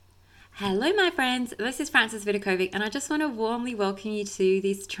Hello, my friends. This is Frances Vidakovic, and I just want to warmly welcome you to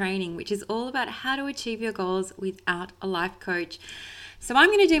this training, which is all about how to achieve your goals without a life coach. So, I'm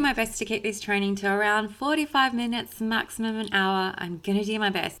going to do my best to keep this training to around 45 minutes, maximum an hour. I'm going to do my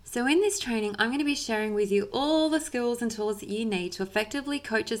best. So, in this training, I'm going to be sharing with you all the skills and tools that you need to effectively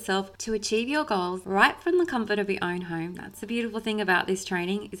coach yourself to achieve your goals right from the comfort of your own home. That's the beautiful thing about this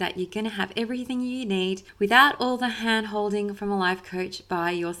training, is that you're going to have everything you need without all the hand holding from a life coach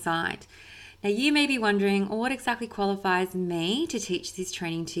by your side. Now, you may be wondering, what exactly qualifies me to teach this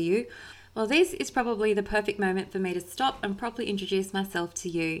training to you? Well, this is probably the perfect moment for me to stop and properly introduce myself to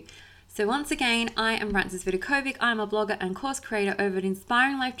you. So once again, I am Frances Vidakovic. I'm a blogger and course creator over at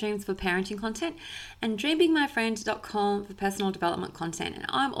Inspiring Life Dreams for parenting content and DreamBigMyFriend.com for personal development content. And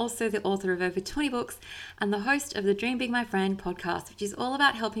I'm also the author of over 20 books and the host of the Dream Big My Friend podcast, which is all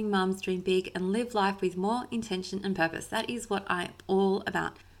about helping mums dream big and live life with more intention and purpose. That is what I'm all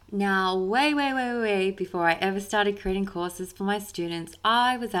about. Now, way before I ever started creating courses for my students,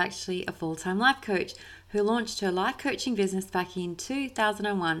 I was actually a full-time life coach who launched her life coaching business back in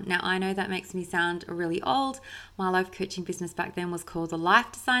 2001. Now, I know that makes me sound really old. My life coaching business back then was called the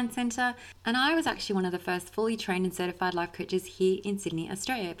Life Design Centre, and I was actually one of the first fully trained and certified life coaches here in Sydney,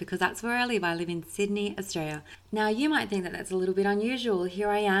 Australia, because that's where I live. I live in Sydney, Australia. Now, you might think that that's a little bit unusual. Here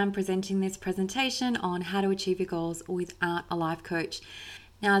I am presenting this presentation on how to achieve your goals without a life coach.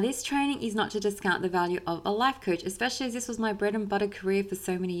 Now, this training is not to discount the value of a life coach, especially as this was my bread and butter career for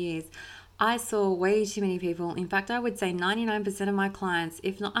so many years. I saw way too many people, in fact, I would say 99% of my clients,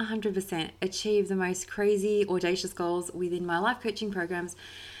 if not 100%, achieve the most crazy, audacious goals within my life coaching programs.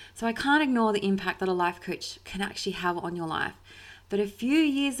 So I can't ignore the impact that a life coach can actually have on your life. But a few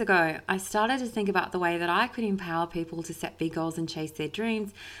years ago, I started to think about the way that I could empower people to set big goals and chase their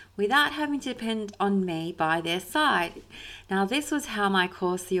dreams without having to depend on me by their side. Now, this was how my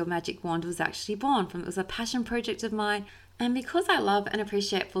course, Your Magic Wand, was actually born from. It was a passion project of mine. And because I love and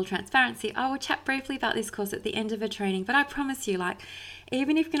appreciate full transparency, I will chat briefly about this course at the end of a training. But I promise you,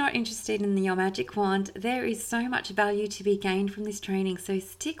 even if you're not interested in Your Magic Wand, there is so much value to be gained from this training. So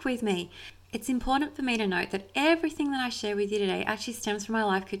stick with me. It's important for me to note that everything that I share with you today actually stems from my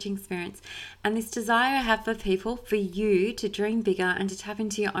life coaching experience and this desire I have for people, for you to dream bigger and to tap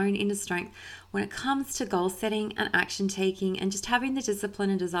into your own inner strength when it comes to goal setting and action taking and just having the discipline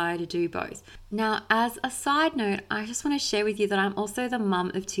and desire to do both. Now, as a side note, I just want to share with you that I'm also the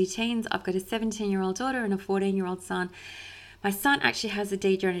mum of two teens. I've got a 17-year-old daughter and a 14-year-old son. My son actually has a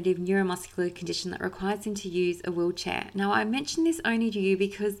degenerative neuromuscular condition that requires him to use a wheelchair. Now, I mention this only to you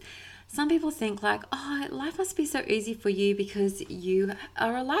because some people think life must be so easy for you because you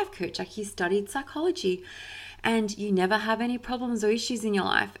are a life coach, you studied psychology and you never have any problems or issues in your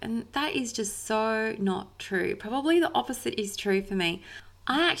life. And that is just so not true. Probably the opposite is true for me.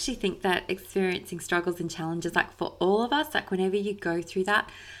 I actually think that experiencing struggles and challenges, for all of us, whenever you go through that,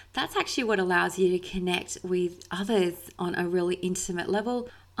 that's actually what allows you to connect with others on a really intimate level.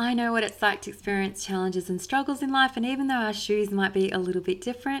 I know what it's like to experience challenges and struggles in life, and even though our shoes might be a little bit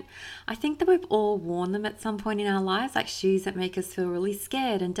different, I think that we've all worn them at some point in our lives, shoes that make us feel really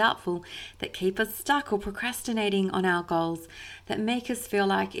scared and doubtful, that keep us stuck or procrastinating on our goals, that make us feel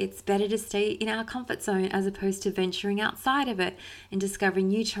like it's better to stay in our comfort zone as opposed to venturing outside of it and discovering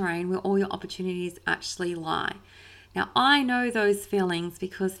new terrain where all your opportunities actually lie. Now, I know those feelings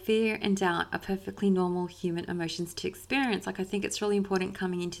because fear and doubt are perfectly normal human emotions to experience. I think it's really important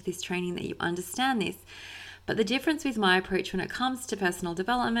coming into this training that you understand this. But the difference with my approach when it comes to personal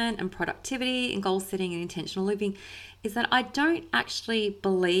development and productivity and goal setting and intentional living is that I don't actually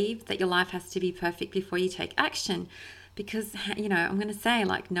believe that your life has to be perfect before you take action. Because, I'm going to say,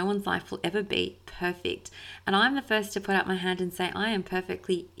 no one's life will ever be perfect. And I'm the first to put up my hand and say I am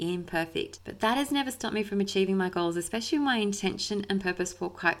perfectly imperfect. But that has never stopped me from achieving my goals, especially when my intention and purpose were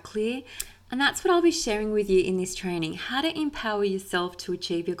quite clear. And that's what I'll be sharing with you in this training, how to empower yourself to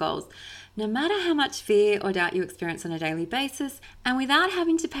achieve your goals, no matter how much fear or doubt you experience on a daily basis, and without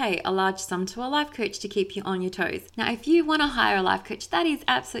having to pay a large sum to a life coach to keep you on your toes. Now, if you want to hire a life coach, that is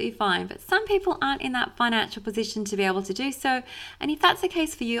absolutely fine, but some people aren't in that financial position to be able to do so. And if that's the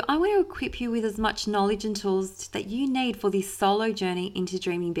case for you, I want to equip you with as much knowledge and tools that you need for this solo journey into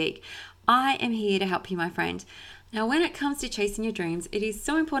dreaming big. I am here to help you, my friend. Now, when it comes to chasing your dreams, it is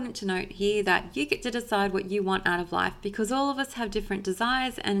so important to note here that you get to decide what you want out of life because all of us have different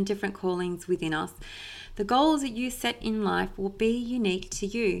desires and different callings within us. The goals that you set in life will be unique to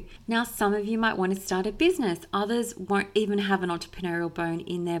you. Now, some of you might want to start a business. Others won't even have an entrepreneurial bone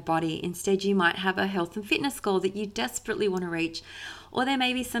in their body. Instead, you might have a health and fitness goal that you desperately want to reach. Or there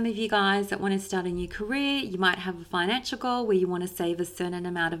may be some of you guys that want to start a new career. You might have a financial goal where you want to save a certain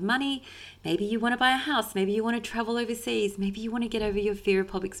amount of money. Maybe you want to buy a house. Maybe you want to travel overseas. Maybe you want to get over your fear of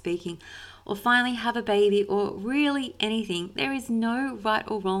public speaking, or finally have a baby, or really anything. There is no right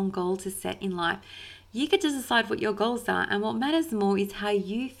or wrong goal to set in life. You get to decide what your goals are, and what matters more is how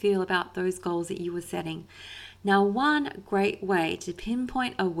you feel about those goals that you were setting. Now, one great way to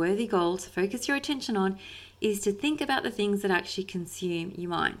pinpoint a worthy goal to focus your attention on is to think about the things that actually consume your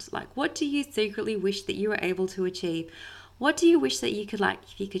mind. Like, what do you secretly wish that you were able to achieve? What do you wish that you could, like,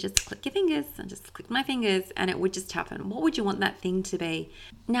 if you could just click your fingers and just click my fingers and it would just happen? What would you want that thing to be?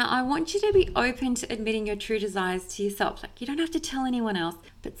 Now, I want you to be open to admitting your true desires to yourself. Like, you don't have to tell anyone else,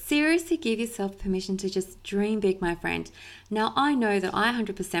 but seriously give yourself permission to just dream big, my friend. Now, I know that I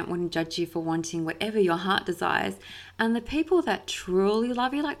 100% wouldn't judge you for wanting whatever your heart desires. And the people that truly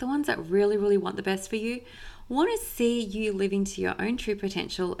love you, like the ones that really, really want the best for you, want to see you living to your own true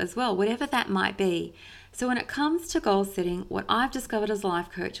potential as well, whatever that might be. So when it comes to goal setting, what I've discovered as a life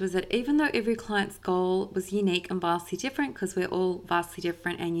coach was that even though every client's goal was unique and vastly different, because we're all vastly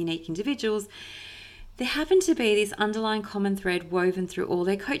different and unique individuals, there happened to be this underlying common thread woven through all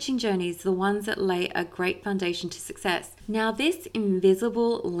their coaching journeys, the ones that lay a great foundation to success. Now, this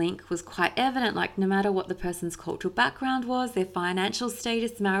invisible link was quite evident, like no matter what the person's cultural background was, their financial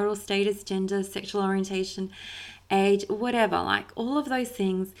status, marital status, gender, sexual orientation, age, whatever, like all of those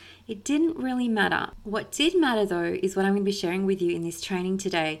things, it didn't really matter. What did matter though is what I'm going to be sharing with you in this training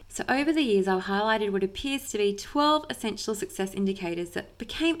today. So over the years, I've highlighted what appears to be 12 essential success indicators that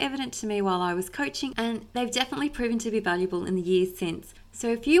became evident to me while I was coaching, and they've definitely proven to be valuable in the years since. So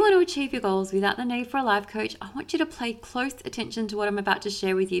if you want to achieve your goals without the need for a life coach, I want you to pay close attention to what I'm about to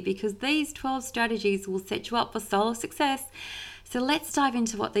share with you, because these 12 strategies will set you up for solo success. So let's dive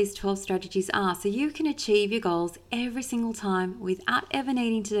into what these 12 strategies are so you can achieve your goals every single time without ever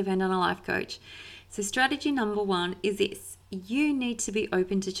needing to depend on a life coach. So strategy number 1 is this: you need to be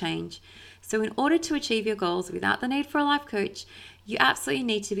open to change. So in order to achieve your goals without the need for a life coach, you absolutely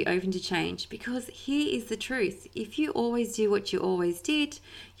need to be open to change, because here is the truth. If you always do what you always did,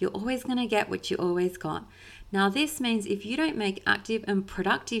 you're always going to get what you always got. Now, this means if you don't make active and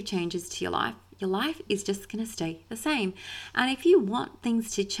productive changes to your life is just going to stay the same. And if you want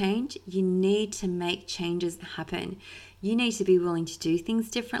things to change, you need to make changes happen. You need to be willing to do things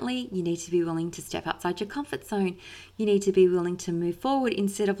differently. You need to be willing to step outside your comfort zone. You need to be willing to move forward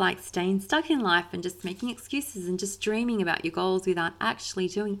instead of like staying stuck in life and just making excuses and just dreaming about your goals without actually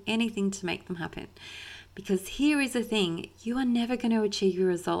doing anything to make them happen. Because here is the thing, you are never going to achieve your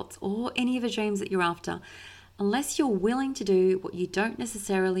results or any of the dreams that you're after unless you're willing to do what you don't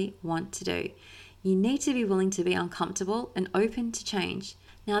necessarily want to do. You need to be willing to be uncomfortable and open to change.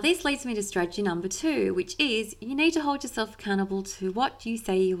 Now, this leads me to strategy number 2, which is you need to hold yourself accountable to what you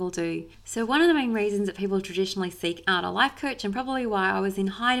say you will do. So one of the main reasons that people traditionally seek out a life coach, and probably why I was in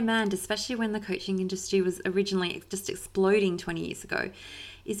high demand, especially when the coaching industry was originally just exploding 20 years ago,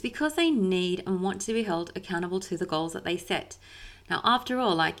 is because they need and want to be held accountable to the goals that they set. Now, after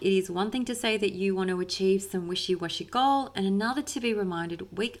all, like, it is one thing to say that you want to achieve some wishy-washy goal, and another to be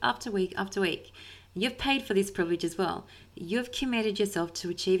reminded week after week after week. You've paid for this privilege as well. You've committed yourself to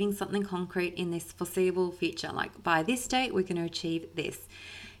achieving something concrete in this foreseeable future. Like, by this date, we're going to achieve this.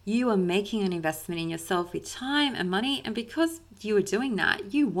 You are making an investment in yourself with time and money, and because you are doing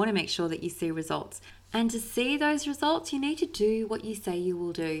that, you want to make sure that you see results. And to see those results, you need to do what you say you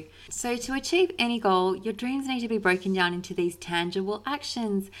will do. So to achieve any goal, your dreams need to be broken down into these tangible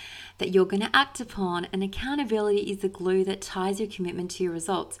actions that you're going to act upon, and accountability is the glue that ties your commitment to your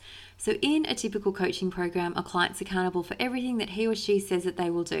results. So in a typical coaching program, a client's accountable for everything that he or she says that they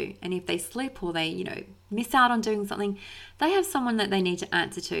will do. And if they slip or they, miss out on doing something, they have someone that they need to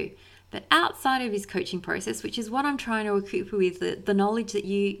answer to. But outside of his coaching process, which is what I'm trying to equip you with, the knowledge that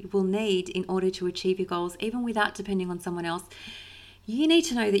you will need in order to achieve your goals, even without depending on someone else, you need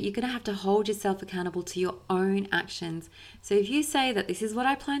to know that you're going to have to hold yourself accountable to your own actions. So if you say that this is what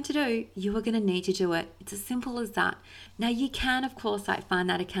I plan to do, you are going to need to do it. It's as simple as that. Now, you can, of course, find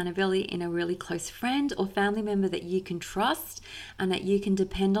that accountability in a really close friend or family member that you can trust and that you can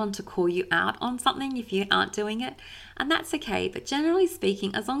depend on to call you out on something if you aren't doing it. And that's okay. But generally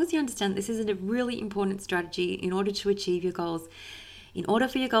speaking, as long as you understand this is a really important strategy in order to achieve your goals, in order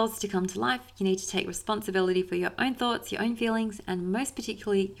for your goals to come to life, you need to take responsibility for your own thoughts, your own feelings, and most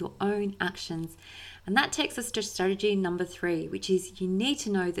particularly your own actions. And that takes us to strategy number 3, which is you need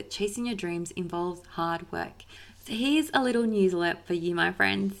to know that chasing your dreams involves hard work. So here's a little news alert for you, my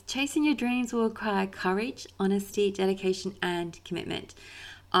friends. Chasing your dreams will require courage, honesty, dedication, and commitment.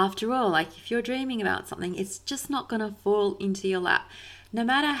 After all, like if you're dreaming about something, it's just not going to fall into your lap. No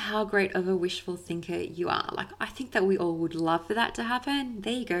matter how great of a wishful thinker you are. Like I think that we all would love for that to happen.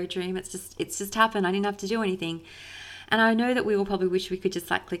 There you go, dream. It's just happened. I didn't have to do anything. And I know that we all probably wish we could just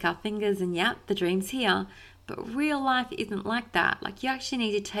like click our fingers and yeah, the dream's here. But real life isn't like that. Like you actually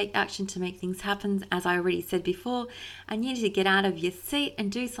need to take action to make things happen, as I already said before. And you need to get out of your seat and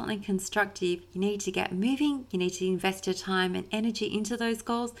do something constructive. You need to get moving. You need to invest your time and energy into those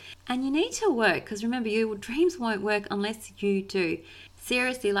goals. And you need to work, because remember, your dreams won't work unless you do.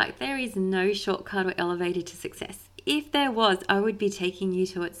 Seriously, like there is no shortcut or elevator to success. If there was, I would be taking you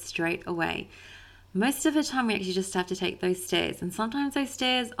to it straight away. Most of the time we actually just have to take those stairs, and sometimes those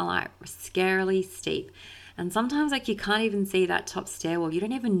stairs are like scarily steep, and sometimes like you can't even see that top stairwell. You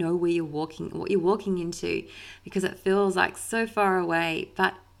don't even know where you're walking, what you're walking into, because it feels like so far away.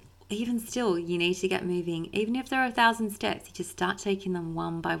 But even still, you need to get moving. Even if there are 1,000 steps, you just start taking them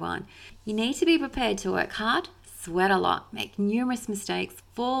one by one. You need to be prepared to work hard, sweat a lot, make numerous mistakes,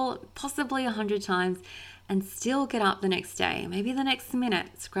 fall possibly 100 times, and still get up the next day, maybe the next minute.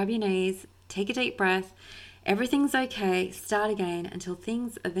 Scrub your knees, take a deep breath. Everything's okay. Start again until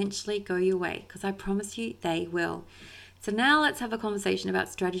things eventually go your way, because I promise you they will. So now let's have a conversation about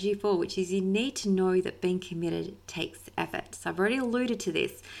strategy 4, which is you need to know that being committed takes effort. So I've already alluded to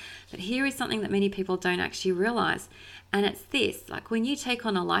this, but here is something that many people don't actually realize. And it's this, like when you take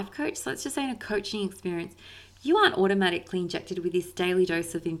on a life coach, so let's just say in a coaching experience, you aren't automatically injected with this daily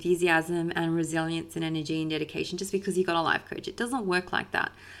dose of enthusiasm and resilience and energy and dedication just because you got a life coach. It doesn't work like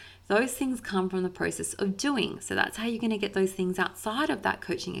that. Those things come from the process of doing. So that's how you're going to get those things outside of that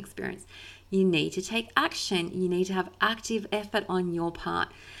coaching experience. You need to take action. You need to have active effort on your part.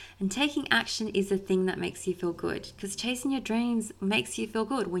 And taking action is the thing that makes you feel good, because chasing your dreams makes you feel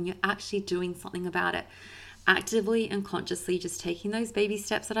good when you're actually doing something about it. Actively and consciously just taking those baby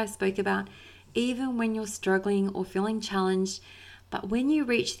steps that I spoke about, even when you're struggling or feeling challenged. But when you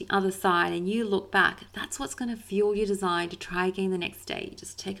reach the other side and you look back, that's what's going to fuel your desire to try again the next day. You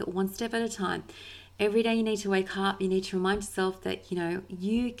just take it one step at a time. Every day you need to wake up. You need to remind yourself that,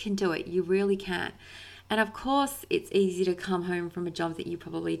 you can do it. You really can. And of course, it's easy to come home from a job that you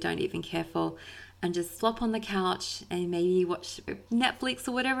probably don't even care for and just flop on the couch and maybe watch Netflix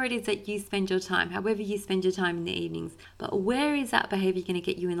or whatever it is that you spend your time, however you spend your time in the evenings. But where is that behavior going to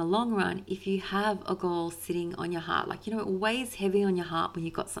get you in the long run if you have a goal sitting on your heart? Like, it weighs heavy on your heart when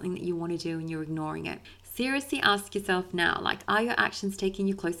you've got something that you want to do and you're ignoring it. Seriously ask yourself now, like, are your actions taking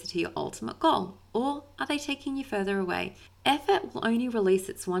you closer to your ultimate goal, or are they taking you further away? Effort will only release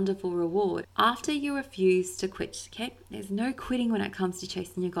its wonderful reward after you refuse to quit, okay? There's no quitting when it comes to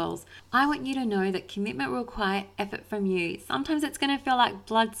chasing your goals. I want you to know that commitment will require effort from you. Sometimes it's going to feel like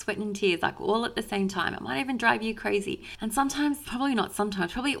blood, sweat, and tears, like all at the same time. It might even drive you crazy. And sometimes, probably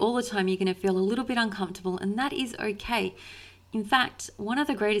all the time, you're going to feel a little bit uncomfortable, and that is okay. In fact, one of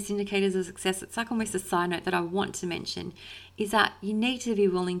the greatest indicators of success, it's like almost a side note that I want to mention, is that you need to be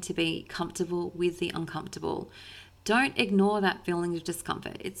willing to be comfortable with the uncomfortable. Don't ignore that feeling of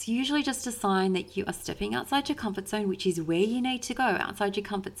discomfort. It's usually just a sign that you are stepping outside your comfort zone, which is where you need to go, outside your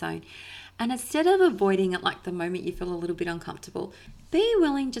comfort zone. And instead of avoiding it like the moment you feel a little bit uncomfortable, be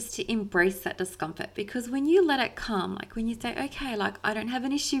willing just to embrace that discomfort, because when you let it come, like when you say, okay, like I don't have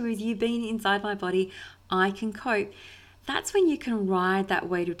an issue with you being inside my body, I can cope. That's when you can ride that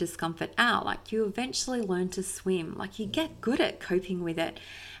weight of discomfort out. Like you eventually learn to swim, like you get good at coping with it.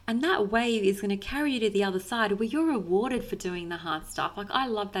 And that wave is going to carry you to the other side where you're rewarded for doing the hard stuff. Like I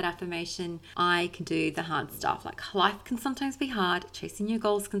love that affirmation. I can do the hard stuff. Like life can sometimes be hard. Chasing your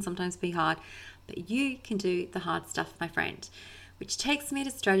goals can sometimes be hard, but you can do the hard stuff, my friend. Which takes me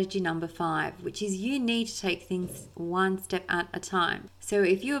to strategy number 5, which is you need to take things one step at a time. So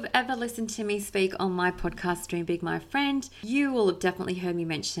if you have ever listened to me speak on my podcast, Dream Big, My Friend, you will have definitely heard me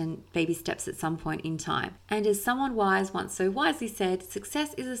mention baby steps at some point in time. And as someone wise once so wisely said,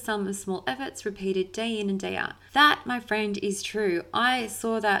 success is a sum of small efforts repeated day in and day out. That, my friend, is true. I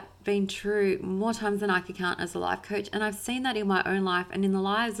saw that being true more times than I could count as a life coach, and I've seen that in my own life and in the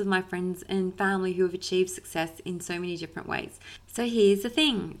lives of my friends and family who have achieved success in so many different ways. So here's the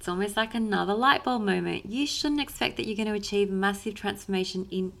thing, it's almost like another light bulb moment. You shouldn't expect that you're going to achieve massive transformation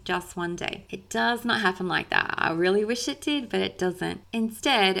in just one day. It does not happen like that. I really wish it did, but it doesn't.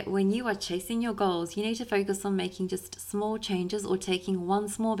 Instead, when you are chasing your goals, you need to focus on making just small changes or taking one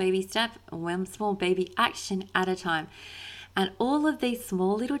small baby step, one small baby action at a time. And all of these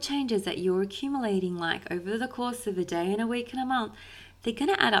small little changes that you're accumulating, like over the course of a day and a week and a month, they're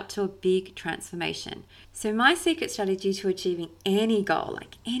going to add up to a big transformation. So my secret strategy to achieving any goal,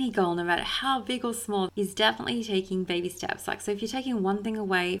 no matter how big or small, is definitely taking baby steps. So if you're taking one thing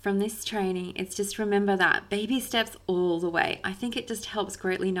away from this training, it's just remember that baby steps all the way. I think it just helps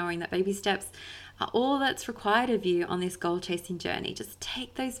greatly knowing that baby steps are all that's required of you on this goal chasing journey. Just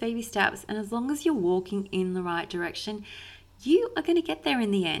take those baby steps, and as long as you're walking in the right direction, you are going to get there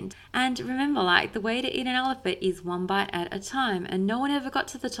in the end. And remember, the way to eat an elephant is one bite at a time. And no one ever got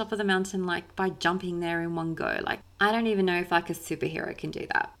to the top of the mountain by jumping there in one go. I don't even know if a superhero can do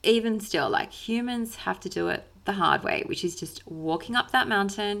that. Even still, humans have to do it the hard way, which is just walking up that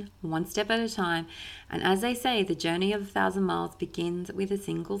mountain one step at a time. And as they say, the journey of 1,000 miles begins with a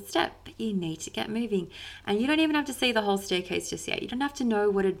single step. But you need to get moving. And you don't even have to see the whole staircase just yet. You don't have to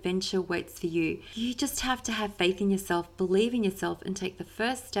know what adventure waits for you. You just have to have faith in yourself, believe in yourself, and take the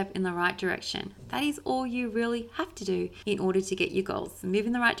first step in the right direction. That is all you really have to do in order to get your goals. Move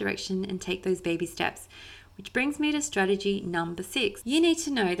in the right direction and take those baby steps. Which brings me to strategy number 6. You need to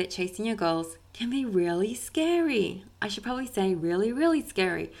know that chasing your goals can be really scary. I should probably say really, really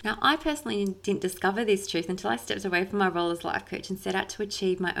scary. Now, I personally didn't discover this truth until I stepped away from my role as life coach and set out to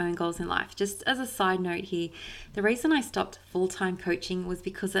achieve my own goals in life. Just as a side note here, the reason I stopped full-time coaching was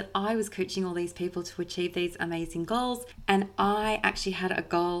because that I was coaching all these people to achieve these amazing goals, and I actually had a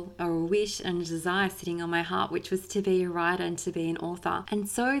goal or a wish and a desire sitting on my heart, which was to be a writer and to be an author. And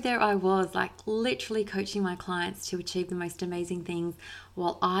so there I was, literally coaching my clients to achieve the most amazing things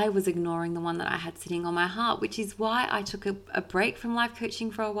while I was ignoring the one that I had sitting on my heart, which is why I took a break from life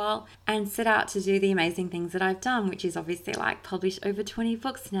coaching for a while and set out to do the amazing things that I've done, which is obviously publish over 20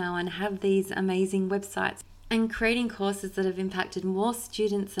 books now and have these amazing websites and creating courses that have impacted more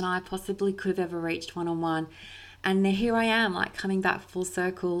students than I possibly could have ever reached one-on-one. And here I am, coming back full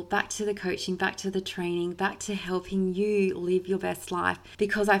circle, back to the coaching, back to the training, back to helping you live your best life,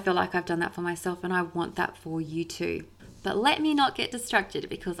 because I feel like I've done that for myself and I want that for you too. But let me not get distracted,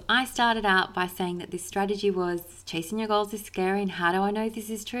 because I started out by saying that this strategy was chasing your goals is scary. And how do I know this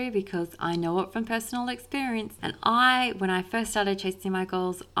is true? Because I know it from personal experience. And when I first started chasing my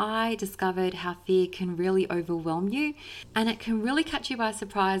goals, I discovered how fear can really overwhelm you. And it can really catch you by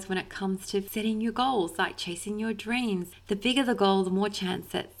surprise when it comes to setting your goals, chasing your dreams. The bigger the goal, the more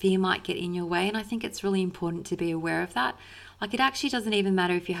chance that fear might get in your way. And I think it's really important to be aware of that. It actually doesn't even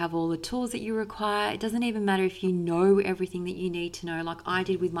matter if you have all the tools that you require. It doesn't even matter if you know everything that you need to know, like I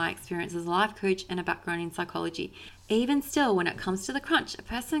did with my experience as a life coach and a background in psychology. Even still, when it comes to the crunch, a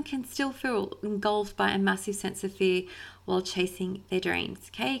person can still feel engulfed by a massive sense of fear while chasing their dreams,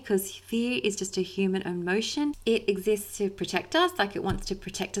 okay? Because fear is just a human emotion. It exists to protect us, it wants to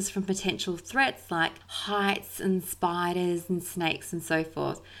protect us from potential threats like heights and spiders and snakes and so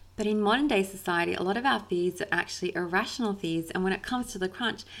forth. But in modern day society, a lot of our fears are actually irrational fears. And when it comes to the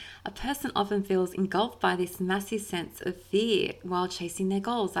crunch, a person often feels engulfed by this massive sense of fear while chasing their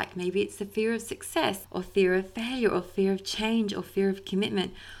goals. Maybe it's the fear of success or fear of failure or fear of change or fear of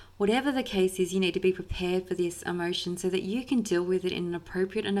commitment. Whatever the case is, you need to be prepared for this emotion so that you can deal with it in an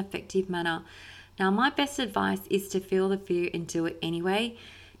appropriate and effective manner. Now, my best advice is to feel the fear and do it anyway.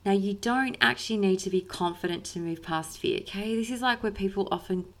 Now, you don't actually need to be confident to move past fear, okay? This is where people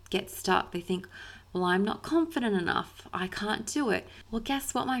often get stuck. They think, well, I'm not confident enough. I can't do it. Well,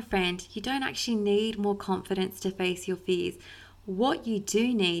 guess what, my friend? You don't actually need more confidence to face your fears. What you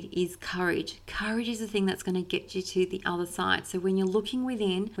do need is courage. Courage is the thing that's going to get you to the other side. So when you're looking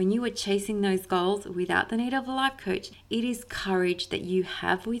within, when you are chasing those goals without the need of a life coach, it is courage that you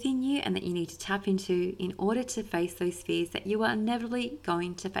have within you and that you need to tap into in order to face those fears that you are inevitably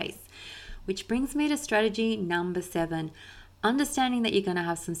going to face. Which brings me to strategy number 7. Understanding that you're going to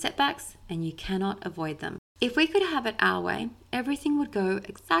have some setbacks and you cannot avoid them. If we could have it our way, everything would go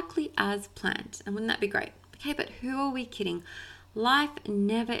exactly as planned. And wouldn't that be great? Okay, but who are we kidding? Life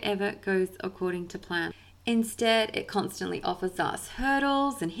never ever goes according to plan. Instead, it constantly offers us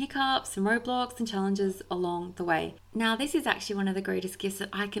hurdles and hiccups and roadblocks and challenges along the way. Now, this is actually one of the greatest gifts that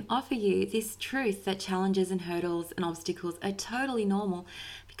I can offer you, this truth that challenges and hurdles and obstacles are totally normal,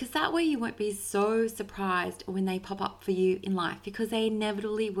 because that way you won't be so surprised when they pop up for you in life, because they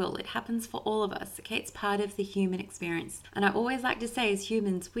inevitably will. It happens for all of us, okay? It's part of the human experience. And I always like to say, as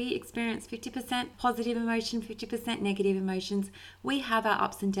humans, we experience 50% positive emotion, 50% negative emotions. We have our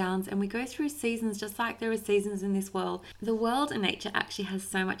ups and downs, and we go through seasons just like there are seasons in this world. The world and nature actually has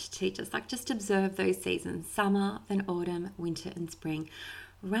so much to teach us. Just observe those seasons: summer, then autumn, winter, and spring.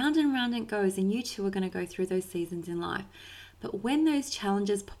 Round and round it goes, and you too are going to go through those seasons in life. But when those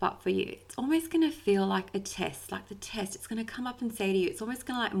challenges pop up for you, it's almost going to feel like a test, like the test. It's going to come up and say to you, it's almost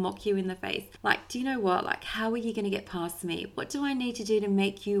going to like mock you in the face. Like, do you know what? Like, how are you going to get past me? What do I need to do to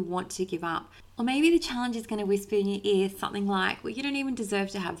make you want to give up? Or maybe the challenge is going to whisper in your ear something like, well, you don't even deserve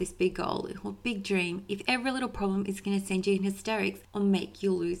to have this big goal or big dream if every little problem is going to send you in hysterics or make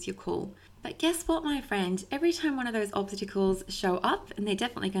you lose your cool. But guess what, my friend? Every time one of those obstacles show up, and they're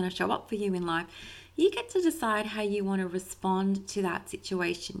definitely going to show up for you in life, you get to decide how you want to respond to that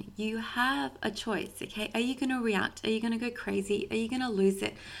situation. You have a choice, okay? Are you going to react? Are you going to go crazy? Are you going to lose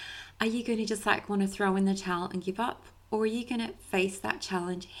it? Are you going to just like want to throw in the towel and give up? Or are you going to face that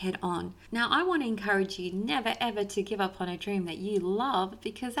challenge head on? Now, I want to encourage you never ever to give up on a dream that you love,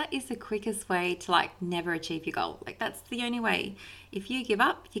 because that is the quickest way to like never achieve your goal. Like, that's the only way. If you give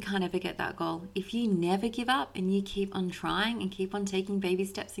up, you can't ever get that goal. If you never give up and you keep on trying and keep on taking baby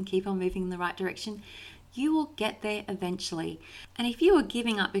steps and keep on moving in the right direction, you will get there eventually. And if you are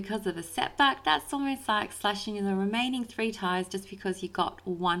giving up because of a setback, that's almost like slashing in the remaining 3 tires just because you got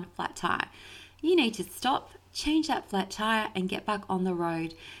one flat tire. You need to stop, change that flat tire, and get back on the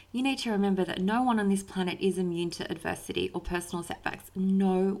road. You need to remember that no one on this planet is immune to adversity or personal setbacks.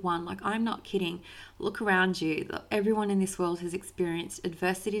 No one. Like, I'm not kidding. Look around you. Everyone in this world has experienced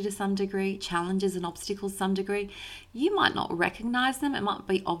adversity to some degree, challenges and obstacles to some degree. You might not recognize them. It might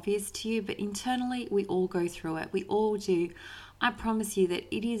be obvious to you, but internally we all go through it. We all do. I promise you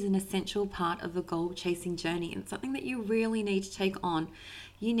that it is an essential part of the goal chasing journey, and something that you really need to take on.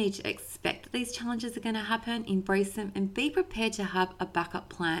 You need to expect these challenges are going to happen, embrace them, and be prepared to have a backup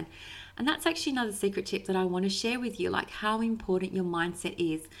plan. And that's actually another secret tip that I want to share with you, like how important your mindset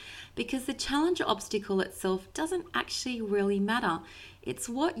is. Because the challenge or obstacle itself doesn't actually really matter. It's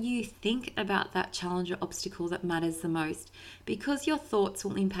what you think about that challenge or obstacle that matters the most. Because your thoughts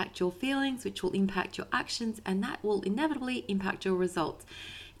will impact your feelings, which will impact your actions, and that will inevitably impact your results.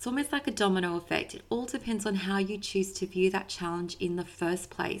 It's almost like a domino effect. It all depends on how you choose to view that challenge in the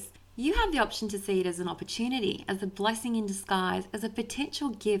first place. You have the option to see it as an opportunity, as a blessing in disguise, as a potential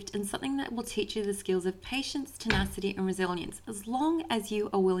gift, and something that will teach you the skills of patience, tenacity, and resilience, as long as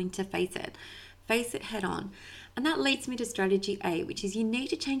you are willing to face it. Face it head on. And that leads me to strategy A, which is you need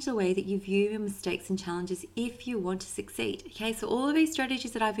to change the way that you view your mistakes and challenges if you want to succeed. Okay, so all of these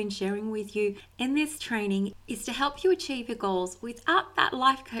strategies that I've been sharing with you in this training is to help you achieve your goals without that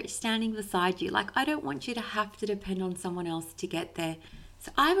life coach standing beside you. Like, I don't want you to have to depend on someone else to get there.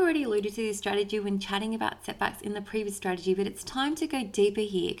 So I've already alluded to this strategy when chatting about setbacks in the previous strategy, but it's time to go deeper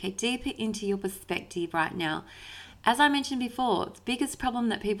here, okay, deeper into your perspective right now. As I mentioned before, the biggest problem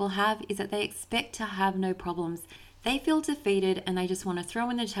that people have is that they expect to have no problems. They feel defeated and they just want to throw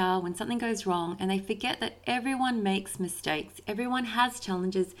in the towel when something goes wrong, and they forget that everyone makes mistakes. Everyone has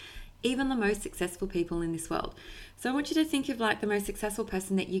challenges, even the most successful people in this world. So I want you to think of like the most successful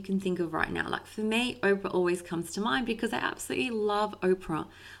person that you can think of right now. Like for me, Oprah always comes to mind because I absolutely love Oprah.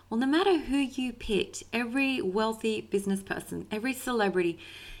 Well, no matter who you picked, every wealthy business person, every celebrity,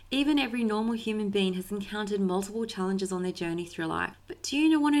 even every normal human being has encountered multiple challenges on their journey through life. But do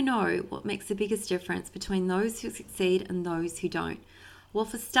you want to know what makes the biggest difference between those who succeed and those who don't? Well,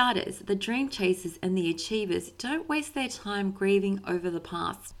 for starters, the dream chasers and the achievers don't waste their time grieving over the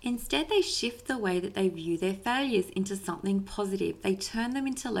past. Instead, they shift the way that they view their failures into something positive. They turn them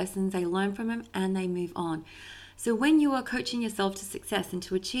into lessons, they learn from them, and they move on. So when you are coaching yourself to success and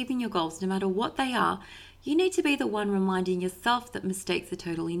to achieving your goals, no matter what they are, you need to be the one reminding yourself that mistakes are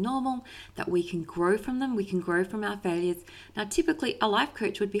totally normal, that we can grow from them, we can grow from our failures. Now, typically, a life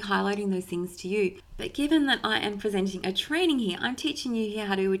coach would be highlighting those things to you. But given that I am presenting a training here, I'm teaching you here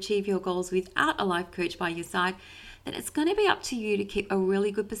how to achieve your goals without a life coach by your side, then it's going to be up to you to keep a really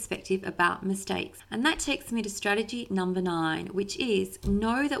good perspective about mistakes. And that takes me to strategy number 9, which is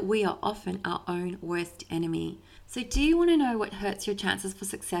know that we are often our own worst enemy. So do you want to know what hurts your chances for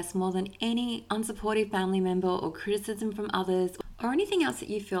success more than any unsupportive family member or criticism from others or anything else that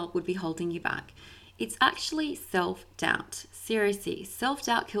you feel would be holding you back? It's actually self-doubt. Seriously,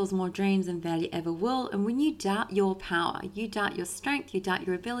 self-doubt kills more dreams than failure ever will. And when you doubt your power, you doubt your strength, you doubt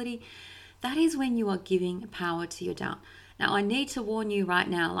your ability, that is when you are giving power to your doubt. Now, I need to warn you right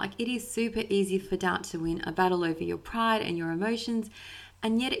now, like it is super easy for doubt to win a battle over your pride and your emotions.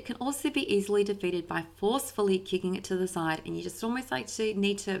 And yet it can also be easily defeated by forcefully kicking it to the side, and you just almost like to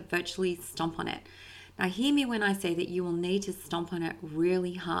need to virtually stomp on it. Now hear me when I say that you will need to stomp on it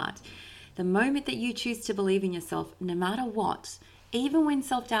really hard. The moment that you choose to believe in yourself, no matter what, even when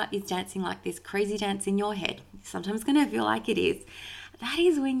self-doubt is dancing like this crazy dance in your head, sometimes going to feel like it is, that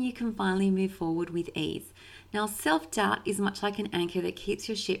is when you can finally move forward with ease. Now, self-doubt is much like an anchor that keeps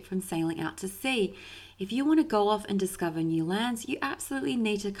your ship from sailing out to sea. If you want to go off and discover new lands, you absolutely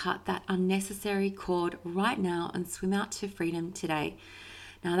need to cut that unnecessary cord right now and swim out to freedom today.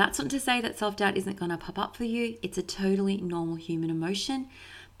 Now, that's not to say that self-doubt isn't going to pop up for you. It's a totally normal human emotion,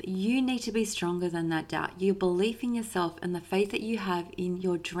 but you need to be stronger than that doubt. Your belief in yourself and the faith that you have in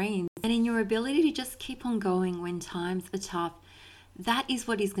your dreams and in your ability to just keep on going when times are tough, that is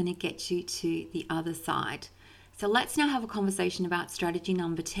what is going to get you to the other side. So let's now have a conversation about strategy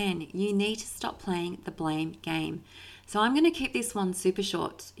number 10. You need to stop playing the blame game. So I'm going to keep this one super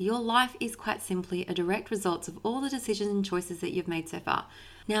short. Your life is quite simply a direct result of all the decisions and choices that you've made so far.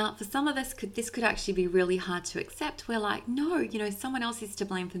 Now, for some of us, this could actually be really hard to accept. We're like, no, someone else is to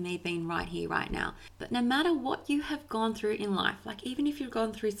blame for me being right here, right now. But no matter what you have gone through in life, like even if you've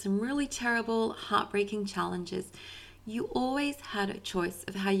gone through some really terrible, heartbreaking challenges, you always had a choice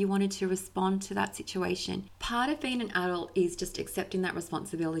of how you wanted to respond to that situation. Part of being an adult is just accepting that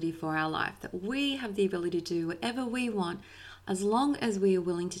responsibility for our life, that we have the ability to do whatever we want as long as we are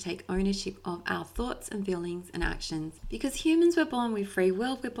willing to take ownership of our thoughts and feelings and actions. Because humans were born with free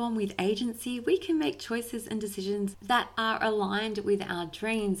will, we're born with agency. We can make choices and decisions that are aligned with our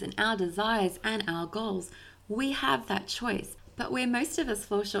dreams and our desires and our goals. We have that choice. But where most of us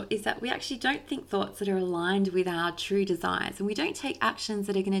fall short is that we actually don't think thoughts that are aligned with our true desires, and we don't take actions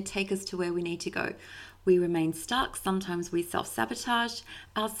that are going to take us to where we need to go. We remain stuck. Sometimes we self-sabotage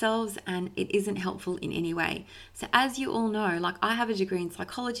ourselves, and it isn't helpful in any way. So as you all know, like I have a degree in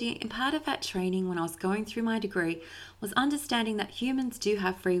psychology, and part of that training when I was going through my degree was understanding that humans do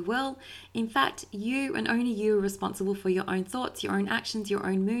have free will. In fact, you and only you are responsible for your own thoughts, your own actions, your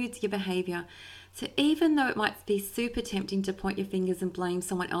own moods, your behavior. So even though it might be super tempting to point your fingers and blame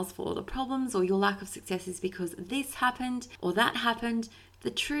someone else for all the problems or your lack of success is because this happened or that happened,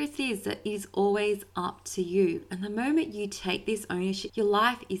 the truth is that it is always up to you. And the moment you take this ownership, your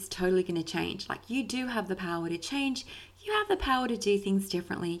life is totally going to change. Like you do have the power to change. You have the power to do things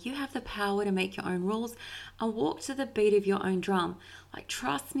differently. You have the power to make your own rules and walk to the beat of your own drum. Like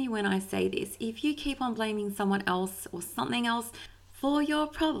trust me when I say this, if you keep on blaming someone else or something else for your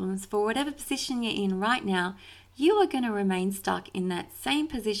problems, for whatever position you're in right now, you are going to remain stuck in that same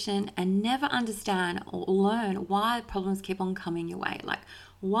position and never understand or learn why problems keep on coming your way. Like,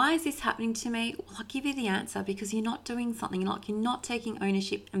 why is this happening to me? Well, I'll give you the answer, because you're not doing something, like you're not taking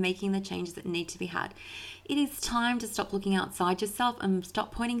ownership and making the changes that need to be had. It is time to stop looking outside yourself and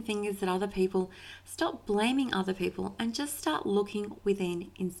stop pointing fingers at other people, stop blaming other people, and just start looking within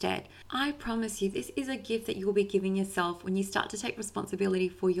instead. I promise you, this is a gift that you'll be giving yourself when you start to take responsibility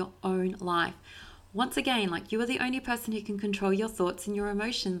for your own life. Once again, like you are the only person who can control your thoughts and your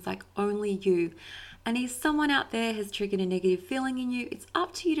emotions, like only you. And if someone out there has triggered a negative feeling in you, it's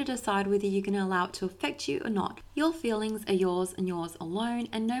up to you to decide whether you're going to allow it to affect you or not. Your feelings are yours and yours alone,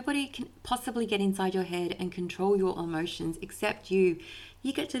 and nobody can possibly get inside your head and control your emotions except you.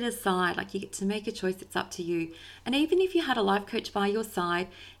 You get to decide, like you get to make a choice, it's up to you. And even if you had a life coach by your side,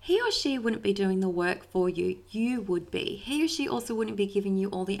 he or she wouldn't be doing the work for you. You would be. He or she also wouldn't be giving you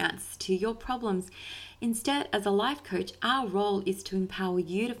all the answers to your problems. Instead, as a life coach, our role is to empower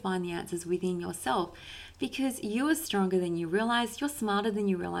you to find the answers within yourself, because you are stronger than you realize, you're smarter than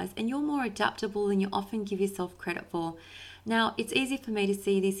you realize, and you're more adaptable than you often give yourself credit for. Now, it's easy for me to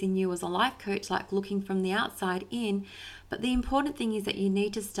see this in you as a life coach, like looking from the outside in, but the important thing is that you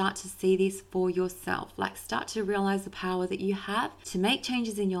need to start to see this for yourself, like start to realize the power that you have to make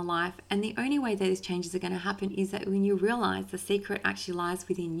changes in your life. And the only way that these changes are going to happen is that when you realize the secret actually lies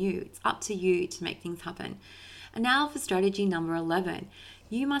within you. It's up to you to make things happen. And now for strategy number 11,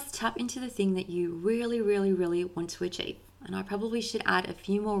 you must tap into the thing that you really, really, really want to achieve. And I probably should add a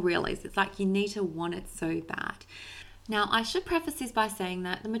few more reallys. It's like you need to want it so bad. Now, I should preface this by saying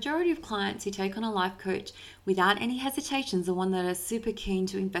that the majority of clients who take on a life coach without any hesitations, or one that are super keen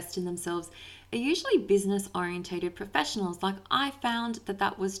to invest in themselves, are usually business-orientated professionals. Like I found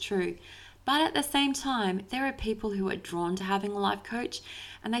that was true. But at the same time, there are people who are drawn to having a life coach,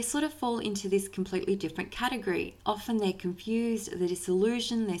 and they sort of fall into this completely different category. Often they're confused, they're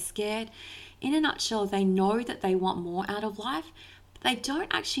disillusioned, they're scared. In a nutshell, they know that they want more out of life, but they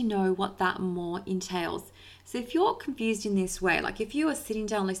don't actually know what that more entails. So if you're confused in this way, like if you are sitting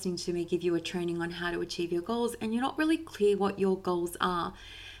down listening to me give you a training on how to achieve your goals and you're not really clear what your goals are,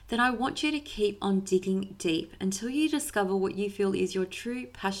 then I want you to keep on digging deep until you discover what you feel is your true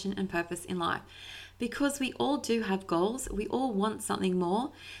passion and purpose in life. Because we all do have goals, we all want something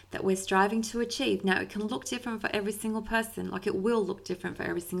more that we're striving to achieve. Now, it can look different for every single person, like it will look different for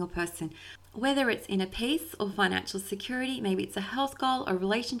every single person. Whether it's inner peace or financial security, maybe it's a health goal, a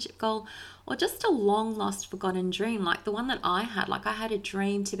relationship goal, or just a long lost forgotten dream like the one that I had. Like I had a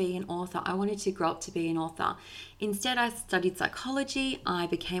dream to be an author. I wanted to grow up to be an author. Instead, I studied psychology. I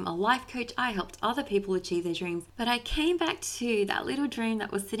became a life coach. I helped other people achieve their dreams. But I came back to that little dream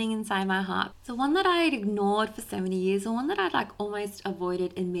that was sitting inside my heart. The one that I had ignored for so many years, the one that I'd like almost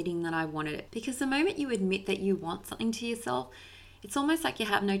avoided admitting that I wanted it. Because the moment you admit that you want something to yourself, it's almost like you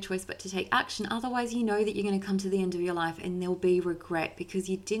have no choice but to take action. Otherwise, you know that you're going to come to the end of your life and there'll be regret because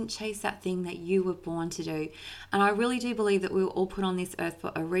you didn't chase that thing that you were born to do. And I really do believe that we were all put on this earth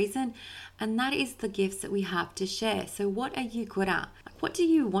for a reason, and that is the gifts that we have to share. So what are you good at? What do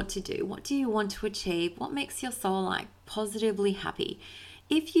you want to do? What do you want to achieve? What makes your soul like positively happy?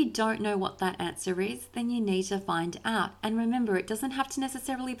 If you don't know what that answer is, then you need to find out. And remember, it doesn't have to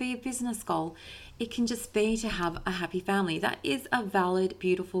necessarily be a business goal. It can just be to have a happy family. That is a valid,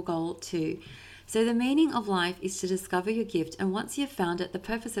 beautiful goal too. So the meaning of life is to discover your gift, and once you've found it, the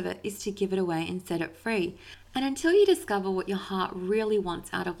purpose of it is to give it away and set it free. And until you discover what your heart really wants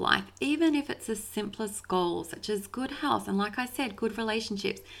out of life, even if it's the simplest goals, such as good health, and like I said, good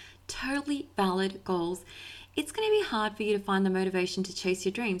relationships, totally valid goals, it's going to be hard for you to find the motivation to chase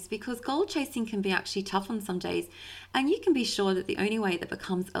your dreams because goal chasing can be actually tough on some days. And you can be sure that the only way that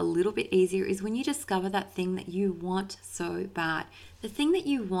becomes a little bit easier is when you discover that thing that you want so bad. The thing that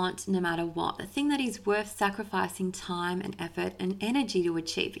you want no matter what, the thing that is worth sacrificing time and effort and energy to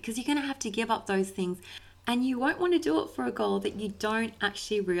achieve, because you're going to have to give up those things. And you won't want to do it for a goal that you don't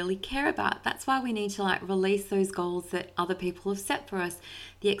actually really care about. That's why we need to release those goals that other people have set for us,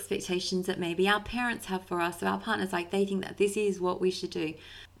 the expectations that maybe our parents have for us or our partners, they think that this is what we should do.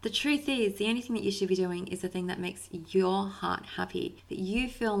 The truth is, the only thing that you should be doing is the thing that makes your heart happy, that you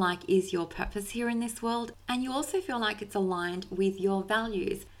feel like is your purpose here in this world, and you also feel like it's aligned with your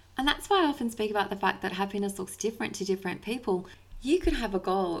values. And that's why I often speak about the fact that happiness looks different to different people. You could have a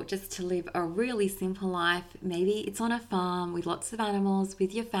goal just to live a really simple life. Maybe it's on a farm with lots of animals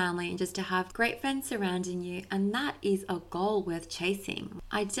with your family and just to have great friends surrounding you. And that is a goal worth chasing.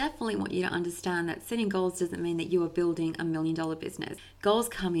 I definitely want you to understand that setting goals doesn't mean that you are building $1 million business. Goals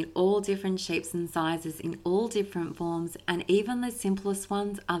come in all different shapes and sizes, in all different forms, and even the simplest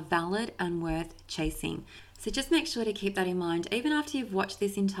ones are valid and worth chasing. So just make sure to keep that in mind even after you've watched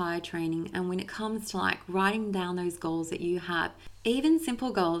this entire training, and when it comes to writing down those goals that you have. Even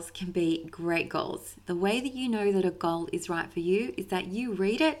simple goals can be great goals. The way that you know that a goal is right for you is that you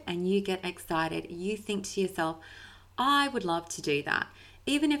read it and you get excited. You think to yourself, I would love to do that.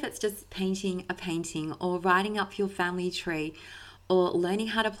 Even if it's just painting a painting or writing up your family tree or learning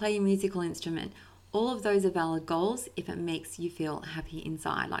how to play a musical instrument. All of those are valid goals if it makes you feel happy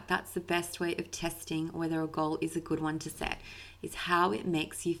inside. That's the best way of testing whether a goal is a good one to set, is how it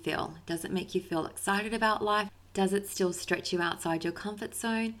makes you feel. Does it make you feel excited about life? Does it still stretch you outside your comfort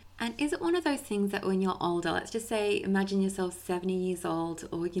zone? And is it one of those things that when you're older, let's just say, imagine yourself 70 years old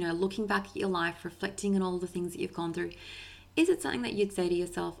or, looking back at your life, reflecting on all the things that you've gone through, is it something that you'd say to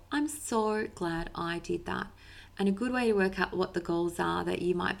yourself, I'm so glad I did that? And a good way to work out what the goals are that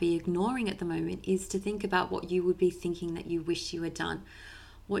you might be ignoring at the moment is to think about what you would be thinking that you wish you had done.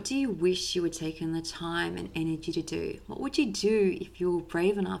 What do you wish you had taken the time and energy to do? What would you do if you were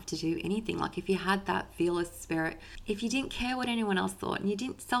brave enough to do anything? If you had that fearless spirit, if you didn't care what anyone else thought and you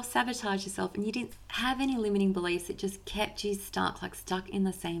didn't self-sabotage yourself and you didn't have any limiting beliefs that just kept you stuck in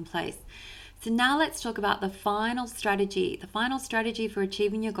the same place. So now let's talk about the final strategy for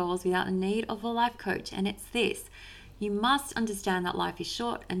achieving your goals without the need of a life coach. And it's this: you must understand that life is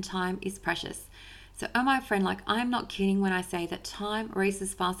short and time is precious. So, oh my friend, I'm not kidding when I say that time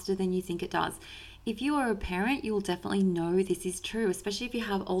races faster than you think it does. If you are a parent, you will definitely know this is true, especially if you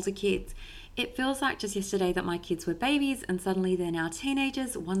have older kids. It feels like just yesterday that my kids were babies and suddenly they're now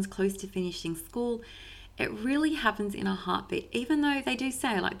teenagers, one's close to finishing school. It really happens in a heartbeat, even though they do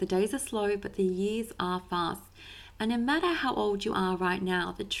say the days are slow, but the years are fast. And no matter how old you are right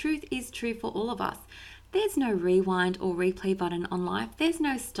now, the truth is true for all of us. There's no rewind or replay button on life. There's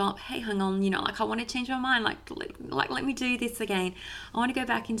no stop. Hey, hang on, I want to change my mind. Let me do this again. I want to go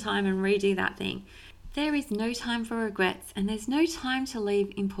back in time and redo that thing. There is no time for regrets, and there's no time to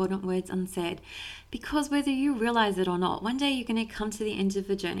leave important words unsaid, because whether you realize it or not, one day you're going to come to the end of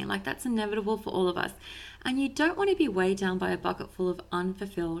the journey. That's inevitable for all of us. And you don't want to be weighed down by a bucket full of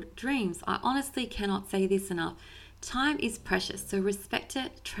unfulfilled dreams. I honestly cannot say this enough. Time is precious, so respect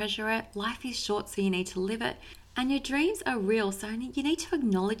it, treasure it. Life is short, so you need to live it. And your dreams are real, so you need to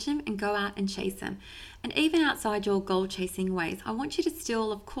acknowledge them and go out and chase them. And even outside your goal chasing ways, I want you to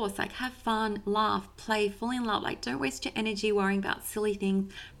still, of course, like have fun, laugh, play, fall in love. Like, don't waste your energy worrying about silly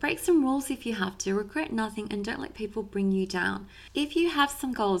things. Break some rules if you have to, regret nothing, and don't let people bring you down. If you have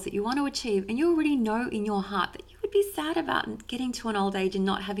some goals that you want to achieve and you already know in your heart that you would be sad about getting to an old age and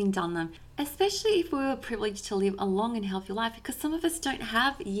not having done them, especially if we were privileged to live a long and healthy life, because some of us don't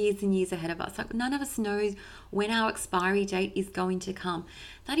have years and years ahead of us. Like, none of us knows when our expiry date is going to come.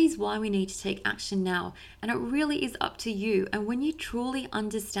 That is why we need to take action now. And it really is up to you. And when you truly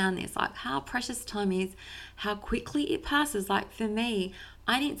understand this, like how precious time is, how quickly it passes. Like for me,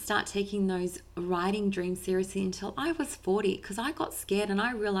 I didn't start taking those writing dreams seriously until I was 40, because I got scared and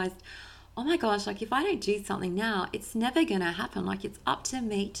I realized, oh my gosh, like if I don't do something now, it's never going to happen. Like it's up to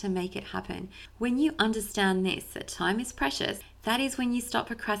me to make it happen. When you understand this, that time is precious, that is when you stop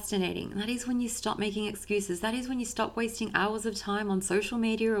procrastinating. That is when you stop making excuses. That is when you stop wasting hours of time on social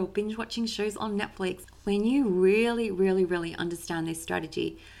media or binge watching shows on Netflix. When you really, really, really understand this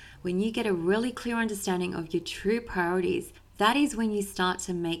strategy, when you get a really clear understanding of your true priorities, that is when you start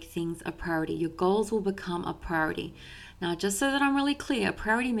to make things a priority. Your goals will become a priority. Now, just so that I'm really clear, a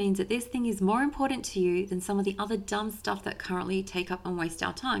priority means that this thing is more important to you than some of the other dumb stuff that currently take up and waste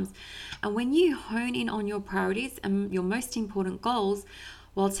our times. And when you hone in on your priorities and your most important goals,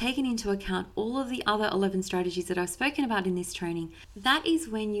 while taking into account all of the other 11 strategies that I've spoken about in this training, that is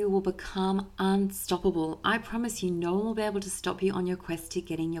when you will become unstoppable. I promise you, no one will be able to stop you on your quest to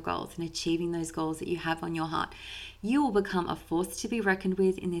getting your goals and achieving those goals that you have on your heart. You will become a force to be reckoned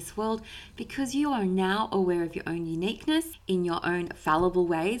with in this world because you are now aware of your own uniqueness in your own fallible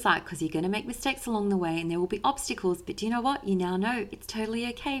ways, like because you're going to make mistakes along the way and there will be obstacles. But do you know what? You now know it's totally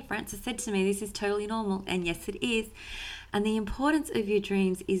okay. Frances said to me, this is totally normal. And yes, it is. And the importance of your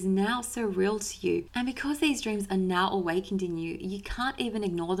dreams is now so real to you. And because these dreams are now awakened in you, you can't even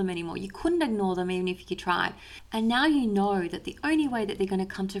ignore them anymore. You couldn't ignore them even if you tried. And now you know that the only way that they're going to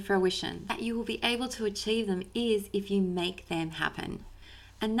come to fruition, that you will be able to achieve them, is if you make them happen.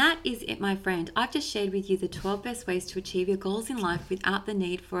 And that is it, my friend. I've just shared with you the 12 best ways to achieve your goals in life without the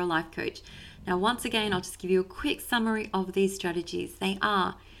need for a life coach. Now, once again, I'll just give you a quick summary of these strategies. They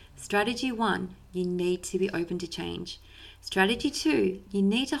are: strategy 1, you need to be open to change. Strategy 2, you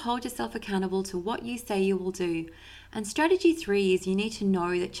need to hold yourself accountable to what you say you will do. And strategy 3 is you need to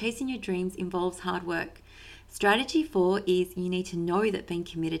know that chasing your dreams involves hard work. Strategy 4 is you need to know that being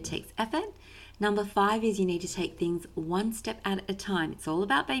committed takes effort. Number 5 is you need to take things one step at a time. It's all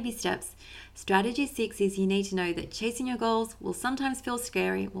about baby steps. Strategy 6 is you need to know that chasing your goals will sometimes feel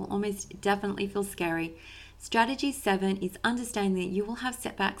scary, will almost definitely feel scary. Strategy 7 is understanding that you will have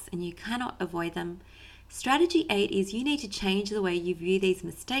setbacks and you cannot avoid them. Strategy 8 is you need to change the way you view these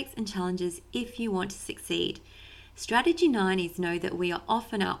mistakes and challenges if you want to succeed. Strategy 9 is know that we are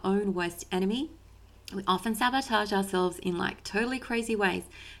often our own worst enemy. We often sabotage ourselves in like totally crazy ways.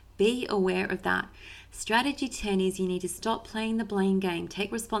 Be aware of that. Strategy 10 is you need to stop playing the blame game.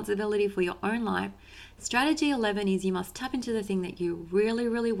 Take responsibility for your own life. Strategy 11 is you must tap into the thing that you really,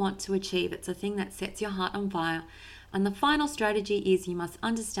 really want to achieve. It's a thing that sets your heart on fire. And the final strategy is you must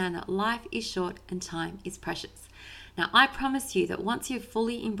understand that life is short and time is precious. Now, I promise you that once you've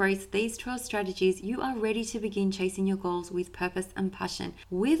fully embraced these 12 strategies, you are ready to begin chasing your goals with purpose and passion,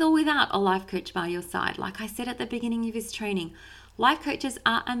 with or without a life coach by your side. Like I said at the beginning of this training, life coaches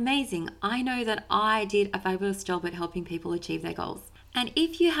are amazing. I know that I did a fabulous job at helping people achieve their goals. And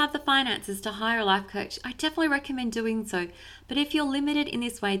if you have the finances to hire a life coach, I definitely recommend doing so. But if you're limited in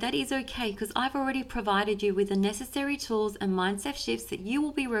this way, that is okay, because I've already provided you with the necessary tools and mindset shifts that you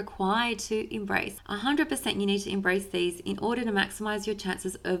will be required to embrace. 100% you need to embrace these in order to maximize your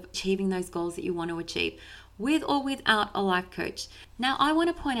chances of achieving those goals that you want to achieve, with or without a life coach. Now, I want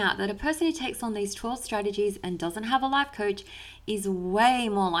to point out that a person who takes on these 12 strategies and doesn't have a life coach is way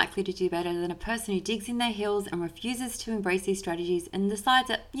more likely to do better than a person who digs in their heels and refuses to embrace these strategies and decides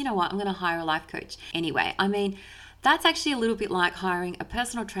that, you know what, I'm going to hire a life coach anyway. I mean, that's actually a little bit like hiring a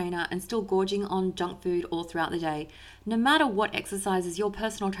personal trainer and still gorging on junk food all throughout the day. No matter what exercises your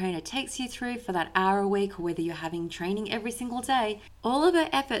personal trainer takes you through for that hour a week, or whether you're having training every single day, all of her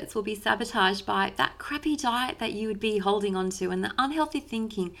efforts will be sabotaged by that crappy diet that you would be holding on to and the unhealthy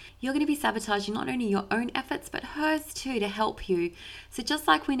thinking. You're going to be sabotaging not only your own efforts, but hers too, to help you. So just